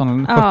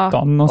 2016 eller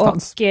 17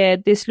 någonstans. Och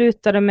det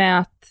slutade med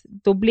att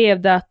då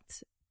blev det att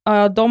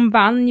de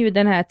vann ju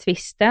den här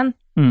twisten.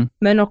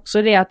 Men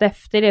också det att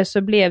efter det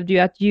så blev det ju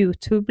att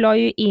YouTube la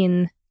ju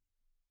in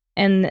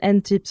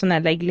en typ sån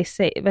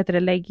här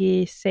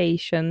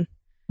legislation.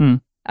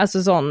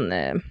 Alltså sån,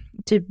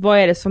 typ vad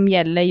är det som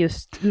gäller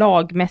just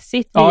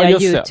lagmässigt via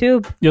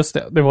YouTube? Just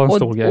det var en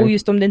stor grej. Och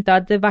just om det inte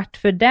hade varit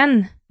för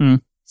den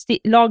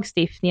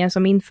lagstiftningen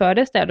som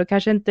infördes där, då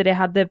kanske inte det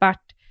hade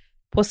varit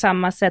på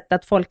samma sätt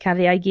att folk kan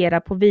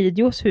reagera på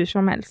videos hur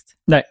som helst.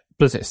 Nej,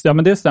 precis. Ja,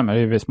 men det stämmer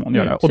i viss mån.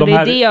 Och så de det är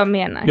här, det jag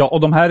menar. Ja,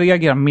 och de här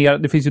reagerar mer.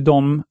 Det finns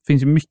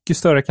ju mycket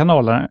större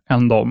kanaler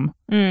än de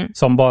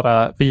som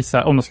bara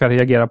visar om de ska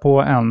reagera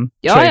på en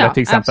trailer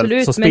till exempel.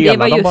 Absolut, så men det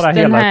var just bara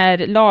den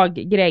här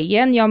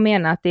laggrejen. Jag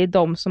menar att det är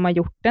de som har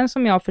gjort den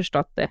som jag har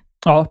förstått det.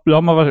 Ja,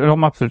 de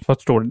har absolut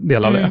varit stor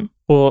del av det.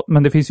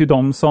 Men det finns ju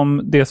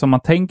det som man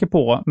tänker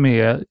på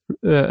med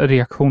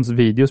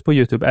reaktionsvideos på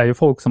YouTube är ju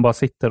folk som bara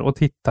sitter och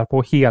tittar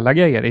på hela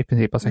grejer i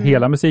princip, alltså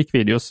hela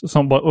musikvideos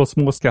och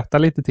småskrattar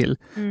lite till.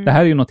 Det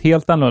här är ju något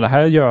helt annorlunda.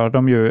 Här gör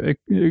de ju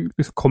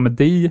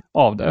komedi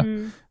av det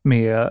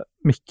med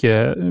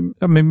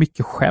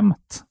mycket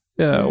skämt.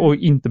 Och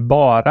inte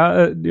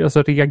bara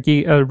alltså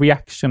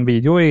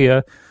reaction-video är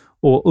att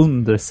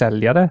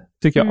undersälja det,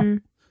 tycker jag.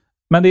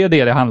 Men det är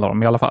det handlar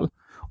om i alla fall.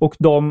 Och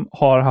de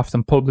har haft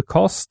en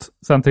podcast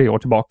sedan 3 år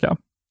tillbaka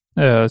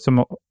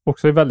som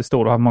också är väldigt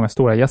stor och har många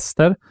stora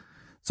gäster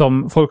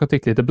som folk har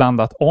tyckt lite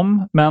blandat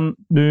om. Men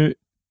nu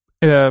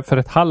för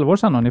ett halvår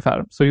sedan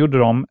ungefär så gjorde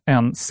de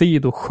en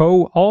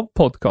sidoshow av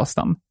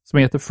podcasten som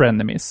heter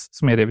Frenemies,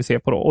 som är det vi ser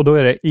på då. Och då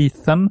är det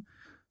Ethan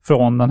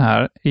från den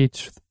här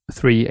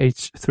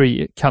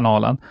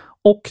H3kanalen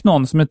och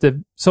någon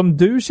som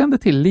du kände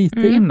till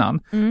lite innan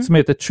som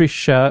heter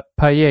Trisha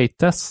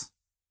Paytas.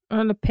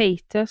 Eller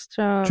Paytas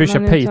tror jag. Trisha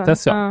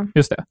Paytas, ja.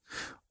 Just det.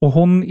 Och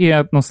hon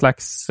är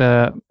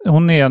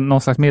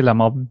någon slags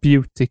medlem av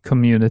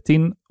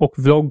beauty-communityn och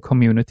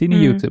vlogg-communityn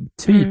i YouTube.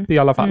 Typ i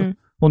alla fall.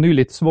 Hon är ju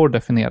lite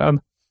svårdefinierad.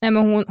 Nej,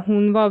 men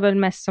hon var väl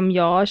mest som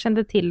jag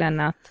kände till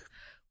henne att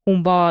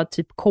hon var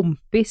typ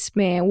kompis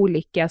med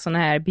olika såna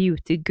här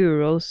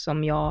beauty-gurus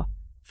som jag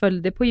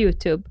följde på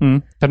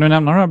YouTube. Kan du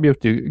nämna några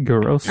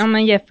beauty-gurus? Ja,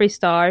 men Jeffree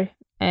Star,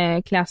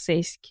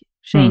 klassisk.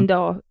 Shane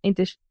Dawson,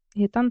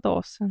 heter han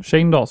Dawson?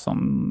 Shane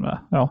Dawson,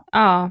 ja.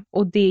 Ja,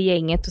 och det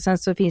gänget. Och sen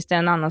så finns det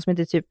en annan som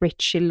heter typ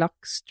Richie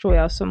Lux, tror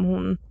jag, som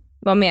hon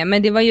var med.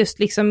 Men det var just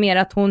liksom mer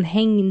att hon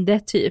hängde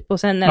typ. Och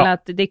sen eller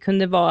att det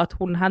kunde vara att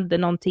hon hade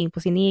någonting på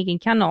sin egen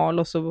kanal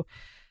och så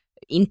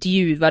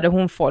intervjuade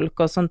hon folk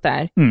och sånt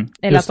där.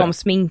 Eller att de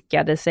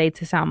sminkade sig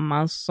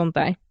tillsammans och sånt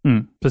där.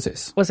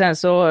 Precis. Och sen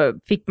så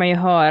fick man ju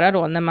höra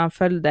då när man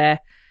följde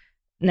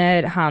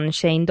när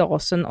Shane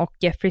Dawson och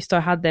Jeffree Star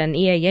hade en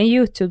egen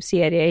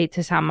YouTube-serie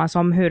tillsammans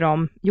om hur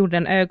de gjorde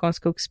en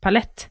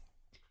ögonskuggspalett.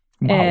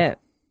 Wow.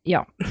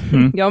 Ja.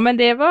 Ja, men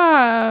det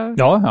var...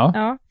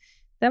 Ja.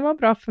 Det var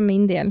bra för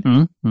min del.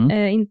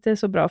 Inte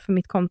så bra för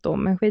mitt konto,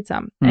 men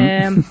skitsam.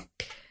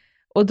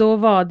 Och då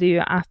var det ju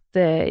att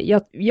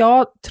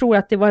jag tror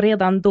att det var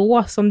redan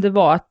då som det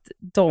var att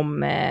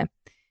de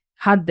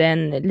hade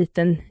en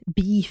liten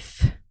beef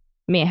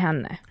med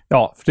henne.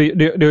 Ja, för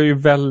det är ju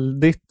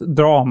väldigt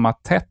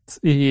dramatätt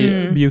i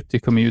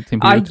beauty-communityn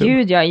på YouTube.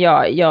 Gud,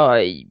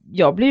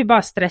 jag blir ju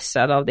bara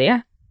stressad av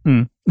det.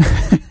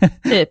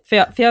 Typ,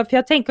 för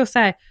jag tänker så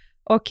här,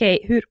 okej,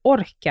 hur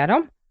orkar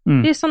de?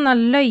 Det är sådana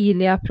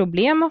löjliga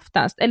problem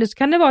oftast. Eller så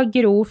kan det vara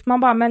grovt, man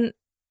bara, men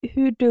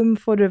hur dum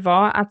får du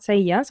vara att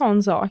säga en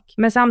sån sak?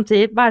 Men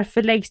samtidigt,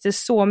 varför läggs det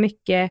så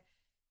mycket,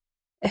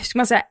 ska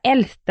man säga,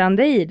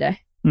 ältande i det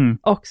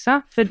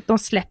också? För de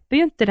släpper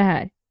ju inte det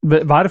här.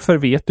 Varför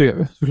vet du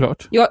ju,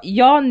 såklart.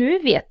 Ja, nu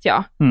vet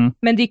jag.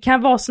 Men det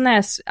kan vara sån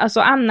här, alltså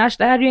annars,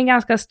 det här är ju en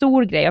ganska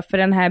stor grej för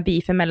den här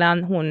beefen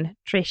mellan hon,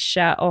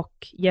 Trisha och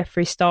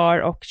Jeffree Star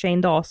och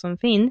Shane Dawson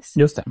finns.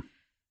 Just det.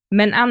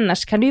 Men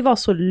annars kan det ju vara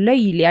så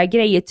löjliga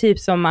grejer, typ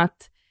som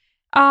att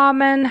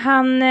men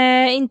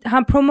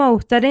han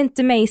promotade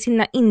inte mig i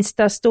sina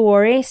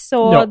Insta-stories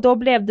och då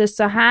blev det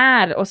så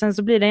här. Och sen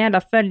så blir det en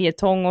jävla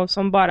följetong och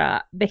som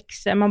bara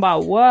växer. Man bara,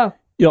 wow.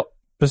 Ja,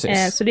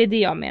 precis. Så det är det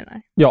jag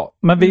menar. Ja,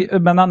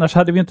 men annars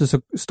hade vi inte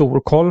så stor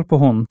koll på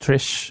hon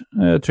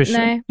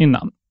Trisha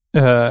innan.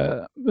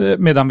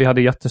 Medan vi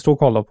hade jättestor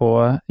koll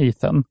på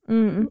Ethan.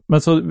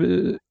 Men så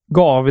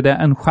gav vi det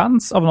en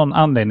chans av någon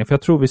anledning. För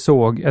jag tror vi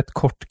såg ett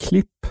kort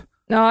klipp.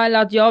 Ja,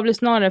 eller att jag blev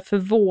snarare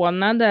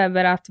förvånad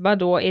över att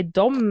vadå, är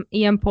de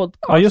i en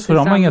podcast? Ja, just för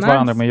de har inget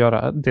varandra med att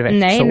göra direkt.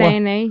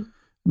 Nej.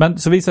 Men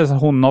så visade det sig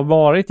att hon har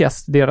varit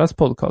gäst i deras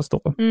podcast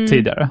då,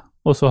 tidigare.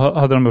 Och så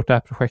hade de gjort det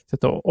här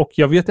projektet då. Och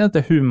jag vet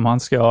inte hur man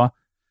ska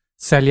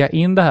sälja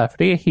in det här, för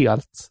det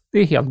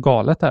är helt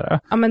galet där.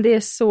 Ja, men det är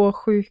så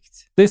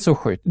sjukt. Det är så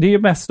sjukt. Det är ju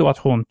mest då att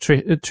hon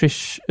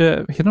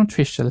heter hon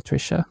Trish eller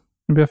Trisha?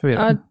 Nu blir jag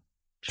förvirrad.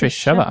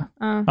 Trisha, va?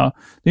 Ja.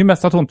 Det är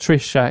mest att hon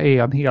Trisha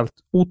är en helt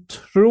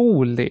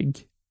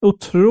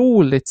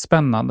otroligt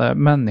spännande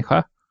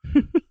människa.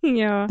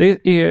 Ja.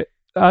 Det är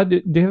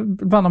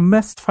bland de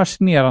mest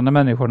fascinerande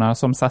människorna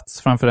som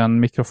satts framför en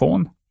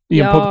mikrofon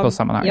i en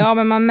podcastsammanhang. Ja,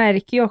 men man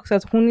märker ju också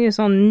att hon är en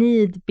sån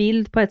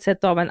nidbild på ett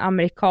sätt av en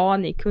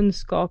amerikan i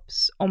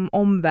kunskaps om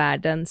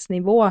omvärldens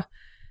nivå.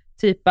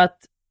 Typ att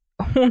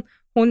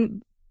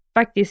hon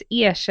faktiskt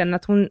erkänner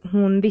att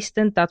hon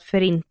visste inte att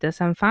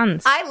förintelsen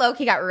fanns. I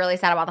low-key got really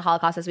sad about the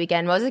Holocaust this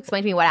weekend. Moses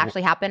explained to me what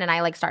actually happened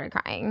and I started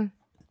crying.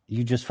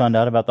 You just found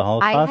out about the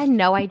Holocaust? I had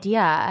no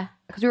idea.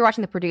 Because we were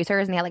watching The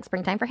Producers and they had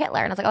Springtime for Hitler.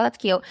 And I was like, oh, that's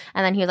cute.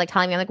 And then he was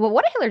telling me, I'm like, well,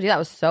 what did Hitler do? That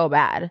was so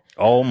bad.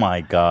 Oh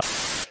my God.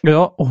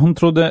 Ja, och hon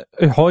trodde,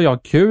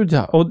 gud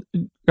ja.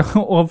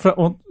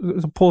 Och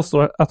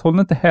påstår att hon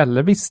inte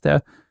heller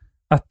visste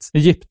att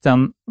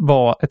Egypten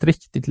var ett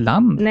riktigt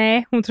land.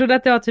 Nej, hon trodde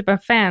att det var typ en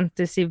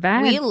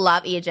fantasyvärld. We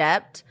love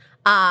Egypt.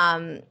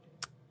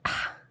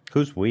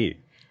 Who's we?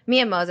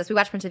 Me and Moses, we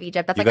watch Prince of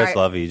Egypt. That's you like guys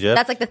love Egypt?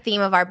 That's like the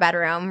theme of our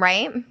bedroom,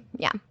 right?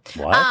 Yeah.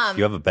 What?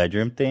 You have a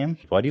bedroom theme?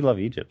 Why do you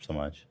love Egypt so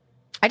much?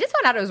 I just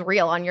found out it was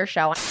real on your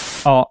show.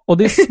 Ja, och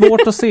det är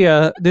svårt att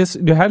se.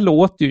 Det här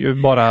låter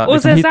ju bara och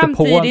liksom sen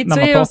samtidigt när så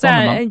man är jag så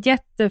här en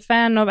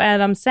jättefan av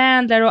Adam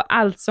Sandler och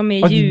allt som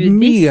är judiskt.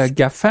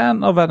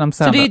 Megafan av Adam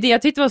Sandler. Så det är ju det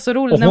jag tyckte var så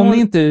roligt. Och när hon är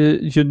inte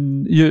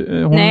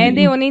nej,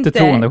 det är hon inte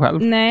troende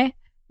själv. Nej.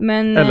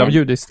 Men, eller av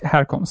judisk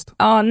härkomst.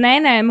 Ja, nej,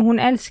 men hon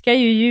älskar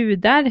ju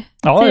judar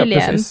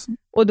tydligen. Ja, precis.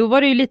 Och då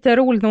var det ju lite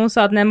roligt när hon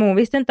sa att hon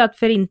visste inte att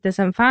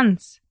förintelsen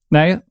fanns.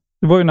 Nej,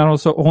 det var ju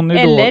när hon är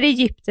eller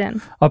Egypten.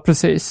 Ja,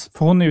 precis.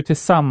 För hon är ju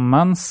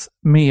tillsammans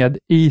med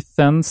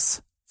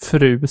Ethans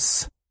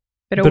frus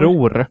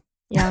bror.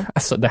 Ja.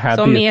 Alltså, det här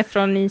som är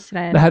från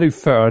Israel. Det här är ju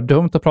för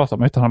dumt att prata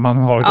om utan att man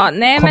har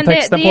men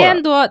kontexten det är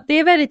ändå, det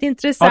är väldigt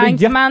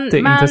intressant. Ja, det är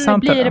jätteintressant.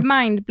 Man blir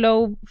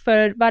mindblow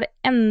för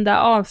varenda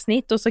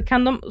avsnitt och så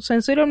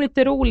sen så är de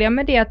lite roliga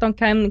med det att de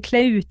kan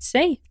klä ut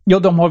sig. Ja,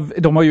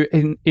 de har ju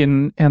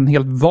en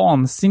helt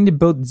vansinnig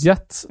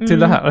budget till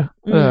det här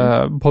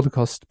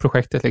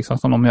podcastprojektet liksom,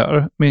 som de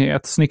gör med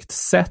ett snyggt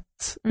sätt.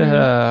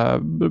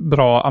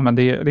 Bra, men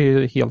det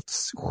är helt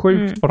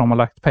sjukt vad de har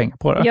lagt pengar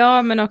på det.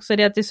 Ja, men också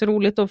det att det är så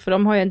roligt då, för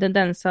de har ju en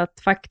tendens att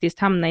faktiskt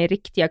hamna i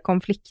riktiga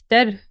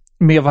konflikter.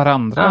 Med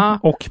varandra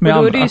och med andra.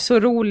 Och då är det ju så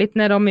roligt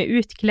när de är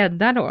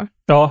utklädda då.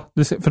 Ja,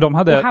 för de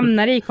hade... Och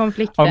hamnar i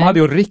konflikter. Ja, de hade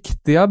ju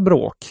riktiga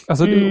bråk.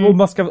 Alltså,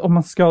 om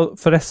man ska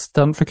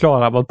förresten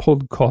förklara vad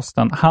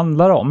podcasten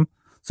handlar om.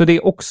 Så det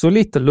är också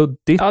lite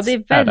luddigt. Ja, det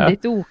är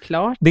väldigt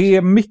oklart. Det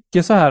är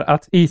mycket så här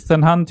att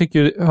Ethan,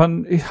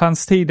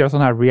 hans tidigare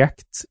sådana här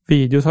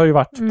React-videos har ju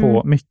varit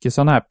på mycket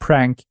sådana här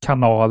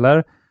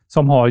prank-kanaler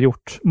som har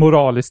gjort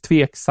moraliskt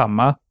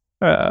tveksamma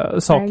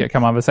saker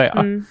kan man väl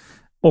säga.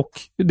 Och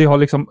det har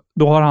liksom,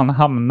 då har han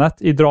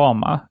hamnat i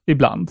drama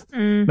ibland.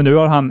 Men nu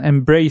har han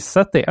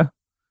embraceat det.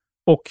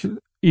 Och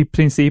i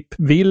princip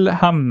vill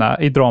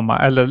hamna i drama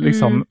eller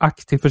liksom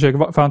aktivt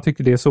försöka, för han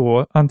tycker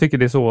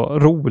det är så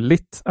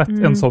roligt att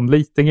en sån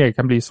liten grej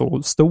kan bli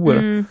så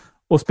stor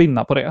och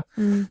spinna på det.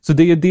 Så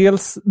det är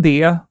dels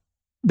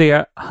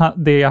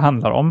det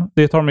handlar om.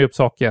 Det tar de upp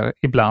saker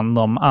ibland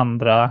om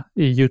andra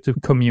i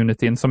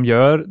YouTube-communityn som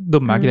gör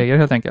dumma grejer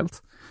helt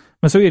enkelt.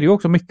 Men så är det ju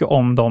också mycket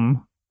om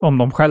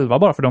dem själva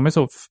bara, för de är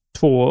så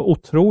två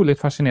otroligt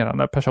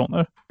fascinerande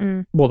personer.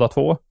 Båda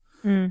två.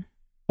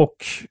 Och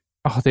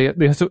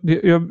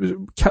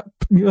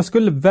jag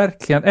skulle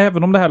verkligen,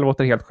 även om det här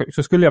låter helt sjukt,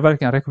 så skulle jag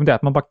verkligen rekommendera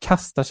att man bara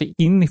kastar sig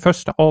in i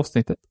första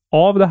avsnittet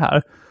av det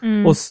här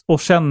och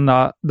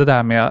känna det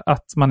där med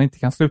att man inte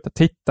kan sluta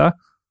titta.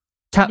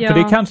 För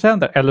det kanske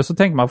händer, eller så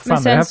tänker man fan, men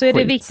sen det här så är det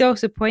skit. viktigt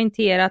också att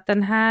poängtera att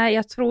den här,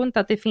 jag tror inte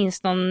att det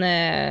finns någon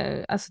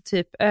alltså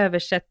typ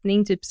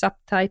översättning, typ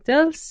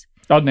subtitles.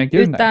 Ja, nej,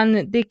 gud,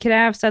 utan det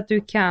krävs att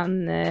du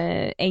kan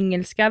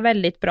engelska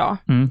väldigt bra.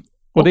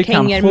 Och det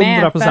kan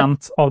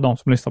 100% av de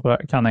som lyssnar på det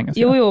här kan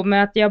engelska. Jo,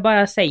 men att jag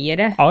bara säger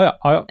det.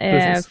 Ja,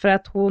 precis. För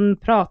att hon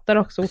pratar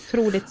också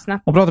otroligt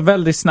snabbt. Hon pratar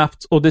väldigt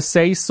snabbt och det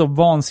sägs så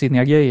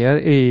vansinniga grejer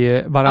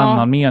i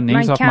varannan mening.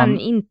 Man så kan att man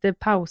inte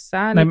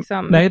pausa. Nej,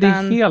 liksom, nej det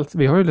är helt,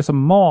 vi har ju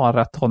liksom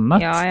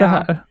maratonat det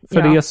här.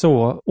 För det är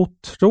så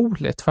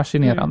otroligt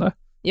fascinerande.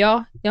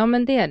 Ja,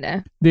 men det är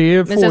det.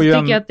 Men sen tycker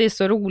jag att det är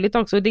så roligt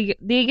också.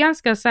 Det är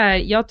ganska så här,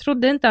 jag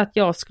trodde inte att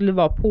jag skulle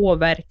vara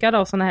påverkad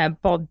av såna här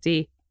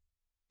body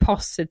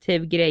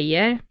positive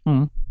grejer.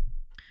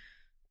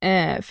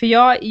 För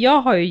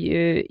jag har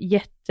ju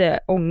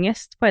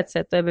jätteångest på ett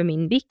sätt över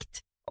min vikt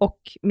och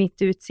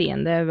mitt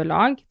utseende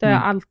överlag. Det har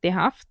jag alltid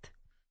haft.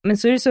 Men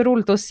så är det så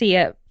roligt att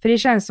se, för det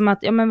känns som att,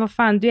 ja men vad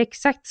fan, det är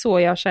exakt så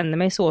jag känner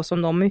mig, så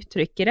som de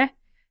uttrycker det.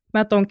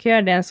 Men att de kan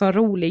göra det en sån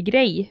rolig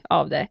grej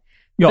av det.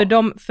 Ja.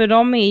 För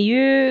de är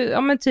ju,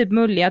 ja men typ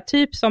mulliga,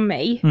 typ som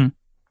mig.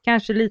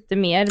 Kanske lite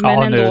mer,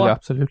 men ändå. Ja, det är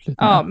absolut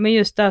lite mer. Ja, men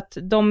just att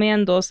de är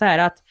ändå så här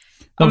att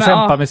De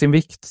kämpar med sin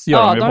vikt.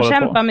 De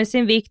kämpar med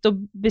sin vikt och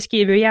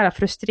beskriver hur jävla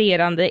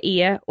frustrerande det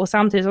är. Och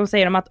samtidigt så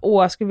säger de att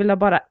jag skulle vilja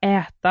bara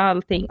äta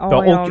allting.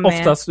 Och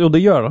oftast, och det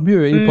gör de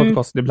ju i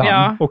podcasten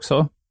ibland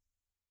också.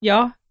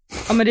 Ja,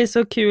 men det är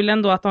så kul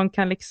ändå att de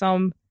kan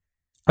liksom...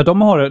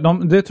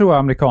 Det tror jag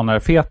amerikaner,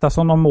 feta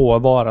som de må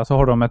vara, så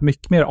har de ett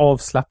mycket mer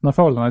avslappnat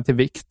förhållande till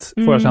vikt,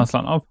 får jag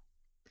känslan av.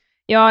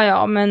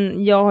 Ja,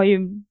 men jag har ju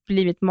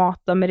blivit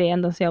matad med det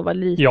ända sedan jag var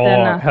liten.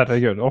 Ja,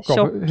 herregud. Och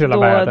tjock, hela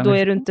världen. Då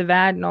är du inte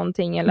värd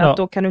någonting. Eller att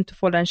då kan du inte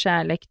få den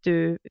kärlek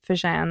du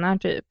förtjänar,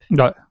 typ.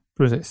 Ja,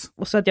 precis.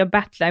 Och så att jag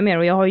battlar mer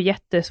och jag har ju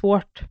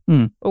jättesvårt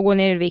att gå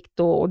ner i vikt.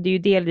 Och det är ju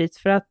delvis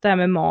för att det här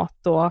med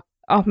mat och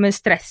med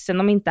stressen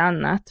om inte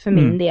annat för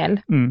min del.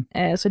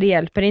 Så det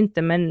hjälper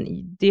inte, men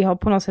det har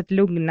på något sätt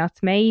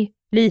lugnat mig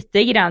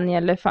lite grann i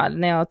alla fall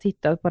när jag har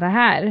tittat på det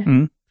här.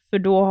 För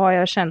då har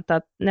jag känt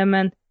att, nej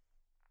men,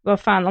 vad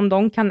fan, om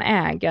de kan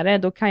äga det,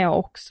 då kan jag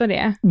också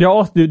det.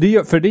 Ja,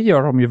 för det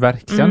gör de ju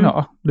verkligen,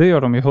 ja. Det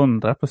gör de ju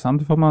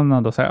 100%, får man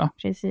ändå säga.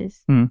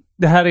 Precis.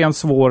 Det här är en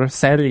svår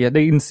sälj,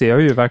 det inser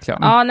jag ju verkligen.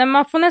 Ja, nej,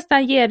 man får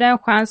nästan ge det en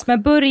chans,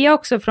 men börja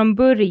också från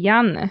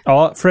början.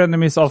 Ja,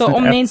 Frenemies avsnitt 1. Så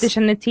om ni inte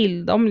känner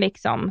till dem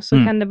liksom, så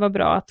kan det vara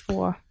bra att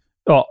få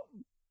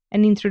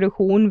en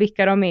introduktion,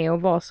 vilka de är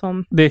och vad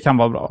som... Det kan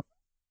vara bra.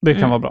 Det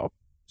kan vara bra.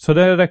 Så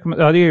det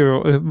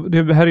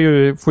här är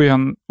ju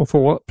att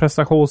få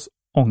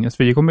prestationsångest.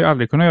 Vi kommer ju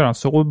aldrig kunna göra en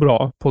så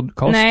bra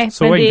podcast. Nej,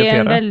 så men det är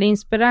en väldig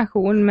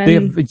inspiration. Men, det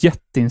är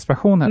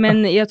jätteinspiration.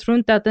 Men jag tror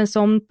inte att en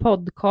sån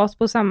podcast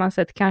på samma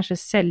sätt kanske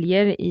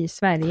säljer i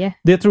Sverige.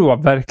 Det tror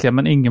jag verkligen,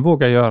 men ingen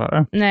vågar göra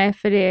det. Nej,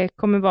 för det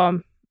kommer vara...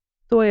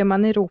 Då är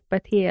man i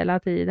ropet hela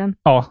tiden.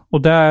 Ja,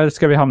 och där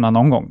ska vi hamna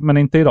någon gång, men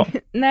inte idag.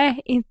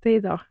 Nej, inte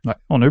idag. Nej.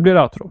 Och nu blir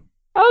det outro.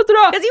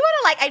 Because you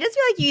want to I just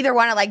feel like you either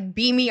want to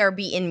be me or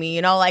be in me,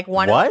 you know,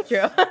 one what? of the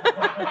two.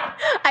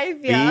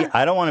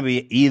 I don't want to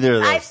be either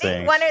of those things. I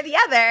think one or the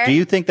other. Do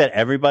you think that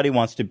everybody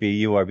wants to be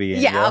you or be in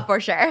you? Yeah, for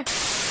sure.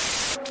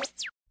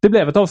 Det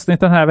blev ett avsnitt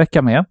den här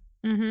veckan med.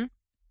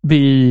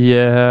 Vi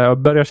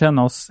börjar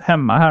känna oss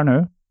hemma här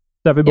nu,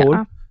 där vi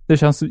bor. Det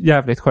känns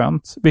jävligt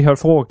skönt. Vi hör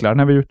fåglar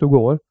när vi är ute och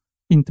går.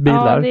 Inte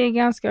bilar. Ja, det är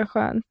ganska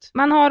skönt.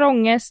 Man har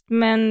ångest,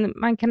 men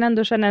man kan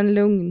ändå känna en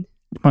lugn.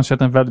 Man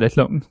känner en väldigt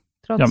lugn.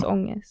 Trots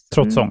ångest.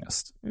 Trots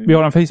ångest. Vi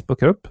har en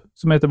Facebookgrupp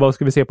som heter Vad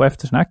ska vi se på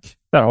eftersnack?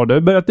 Där har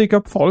det börjat dyka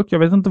upp folk. Jag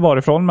vet inte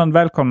varifrån, men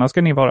välkomna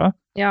ska ni vara.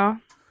 Ja.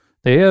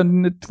 Det är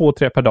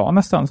 2-3 per dag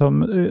nästan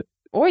som...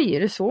 Oj, är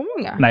det så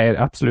många? Nej,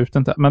 absolut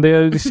inte. Men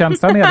det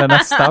känslan är det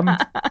nästan.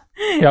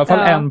 I alla fall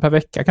en per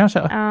vecka kanske.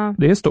 Ja.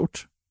 Det är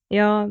stort.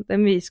 Ja,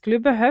 men vi skulle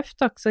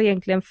behövt också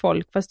egentligen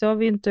folk, fast det har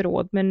vi ju inte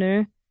råd med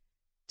nu.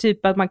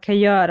 Typ att man kan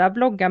göra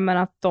vloggar, men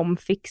att de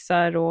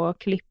fixar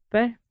och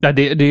klipper. Ja,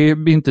 det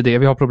är inte det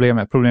vi har problem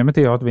med. Problemet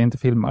är att vi inte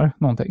filmar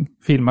någonting.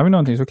 Filmar vi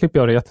någonting så klipper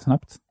jag det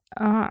jättesnabbt.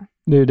 Aha.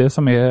 Det är det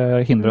som är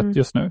hindret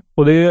just nu.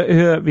 Och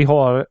vi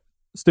har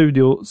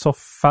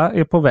studiosoffa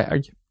är på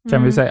väg,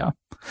 kan vi säga.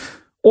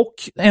 Och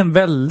en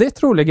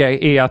väldigt rolig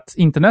grej är att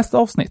inte nästa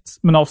avsnitt,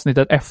 men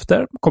avsnittet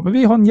efter kommer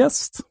vi ha en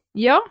gäst.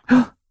 Ja.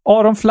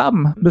 Aron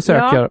Flam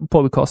besöker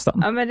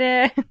podcasten. Ja, men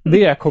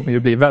det kommer ju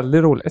bli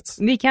väldigt roligt.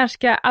 Vi kanske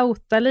ska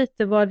outa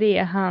lite vad det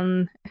är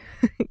han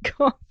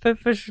gav för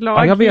förslag.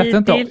 Ja,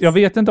 jag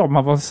vet inte om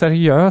han var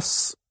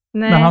seriös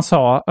när han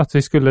sa att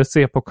vi skulle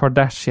se på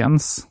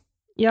Kardashians.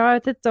 Jag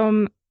vet inte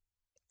om...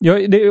 Ja,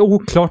 det är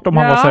oklart om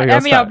han var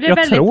seriös. Men jag blev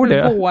väldigt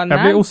förvånad.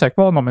 Jag blir osäker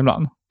på honom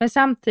ibland. Men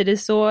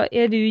samtidigt så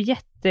är det ju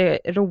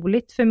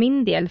jätteroligt för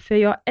min del. För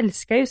jag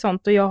älskar ju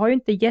sånt och jag har ju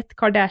inte gett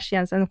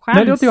Kardashians en chans.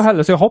 Nej, det är inte jag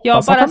heller, så jag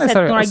hoppas att han är seriös.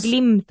 Jag har bara sett några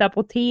glimtar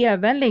på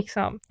tvn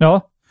liksom.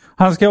 Ja,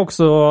 han ska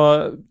också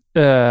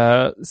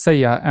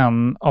säga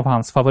en av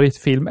hans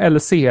favoritfilm eller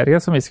serie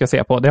som vi ska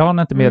se på. Det har han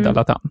inte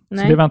meddelat än.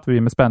 Så det väntar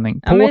vi med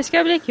spänning på. Ja, men det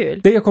ska bli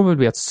kul. Det kommer att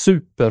bli ett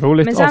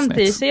superroligt avsnitt. Men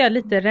samtidigt så är jag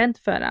lite rädd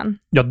för den.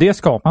 Ja, det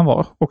ska man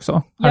vara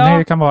också.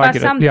 Han kan vara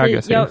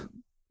aggressiv.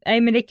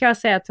 Nej, men det kan jag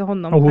säga till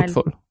honom. Och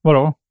hotfull.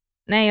 Vadå?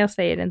 Nej, jag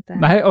säger det inte.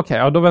 Nej,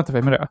 okej, då väntar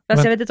vi med det.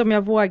 Fast jag vet inte om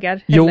jag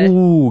vågar.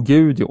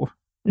 Jo.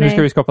 Nu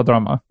ska vi skapa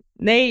drama.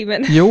 Nej,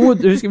 men... Jo,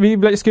 vi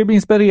ska ju bli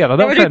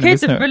inspirerade av du kan ju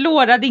inte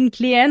förlora din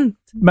klient.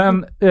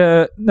 Men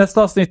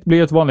nästa avsnitt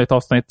blir ett vanligt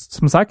avsnitt,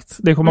 som sagt.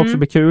 Det kommer också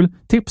bli kul.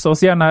 Tipsa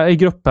oss gärna i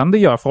gruppen, det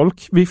gör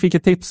folk. Vi fick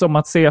ett tips om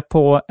att se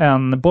på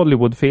en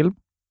Bollywood-film.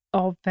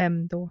 Av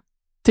vem då?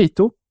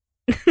 Tito.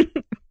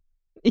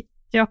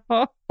 Ja.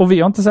 Och vi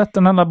har inte sett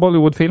en enda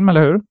Bollywood-film,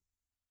 eller hur?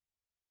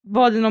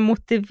 Var det någon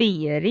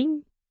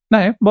motivering?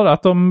 Nej, bara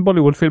att de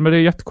Bollywood-filmer är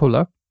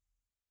jättekola.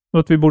 Och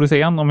att vi borde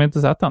se en om vi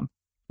inte sett den.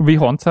 Och vi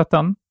har inte sett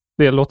den.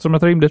 Det låter som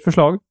ett rimligt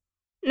förslag.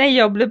 Nej,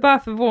 jag blev bara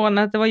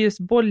förvånad att det var just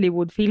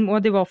Bollywood-film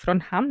och det var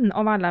från han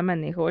av alla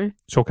människor.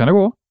 Så kan det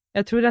gå.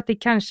 Jag trodde att det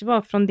kanske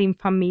var från din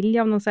familj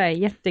av någon så här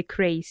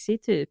jättecrazy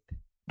typ.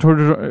 Tror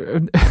du?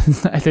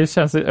 Nej, det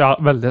känns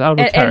väldigt out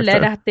of character.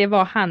 Eller att det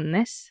var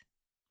Hannes.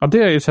 Ja,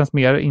 det känns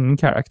mer in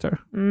character.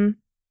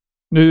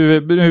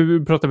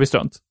 Nu pratar vi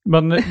strunt.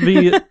 Men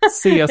vi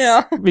ses.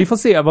 Vi får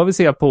se vad vi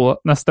ser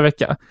på nästa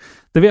vecka.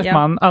 Det vet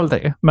man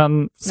aldrig.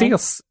 Men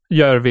ses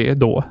gör vi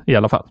då i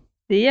alla fall.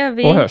 Det gör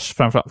vi. Och hörs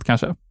framförallt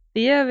kanske.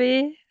 Det gör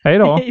vi. Hej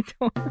då. Hej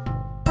då.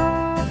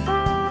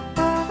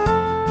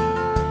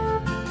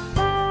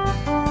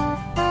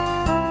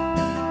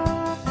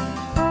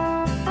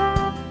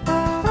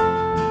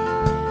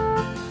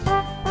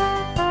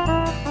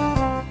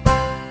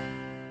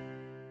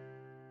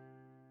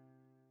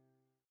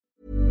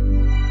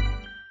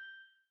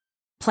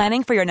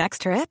 Planning for your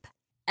next trip?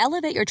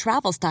 Elevate your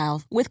travel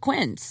style with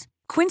Quince.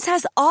 Quince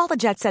has all the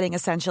jet-setting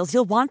essentials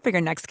you'll want for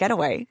your next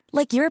getaway,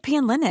 like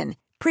European linen,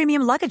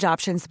 premium luggage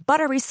options,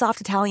 buttery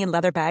soft Italian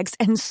leather bags,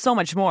 and so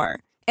much more.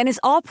 And is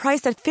all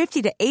priced at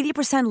 50 to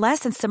 80% less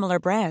than similar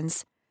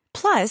brands.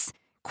 Plus,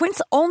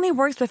 Quince only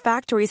works with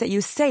factories that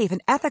use safe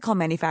and ethical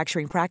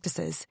manufacturing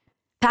practices.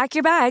 Pack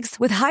your bags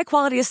with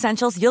high-quality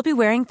essentials you'll be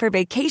wearing for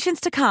vacations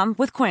to come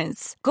with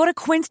Quince. Go to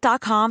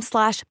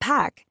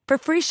quince.com/pack for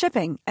free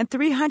shipping and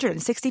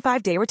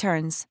 365-day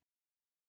returns.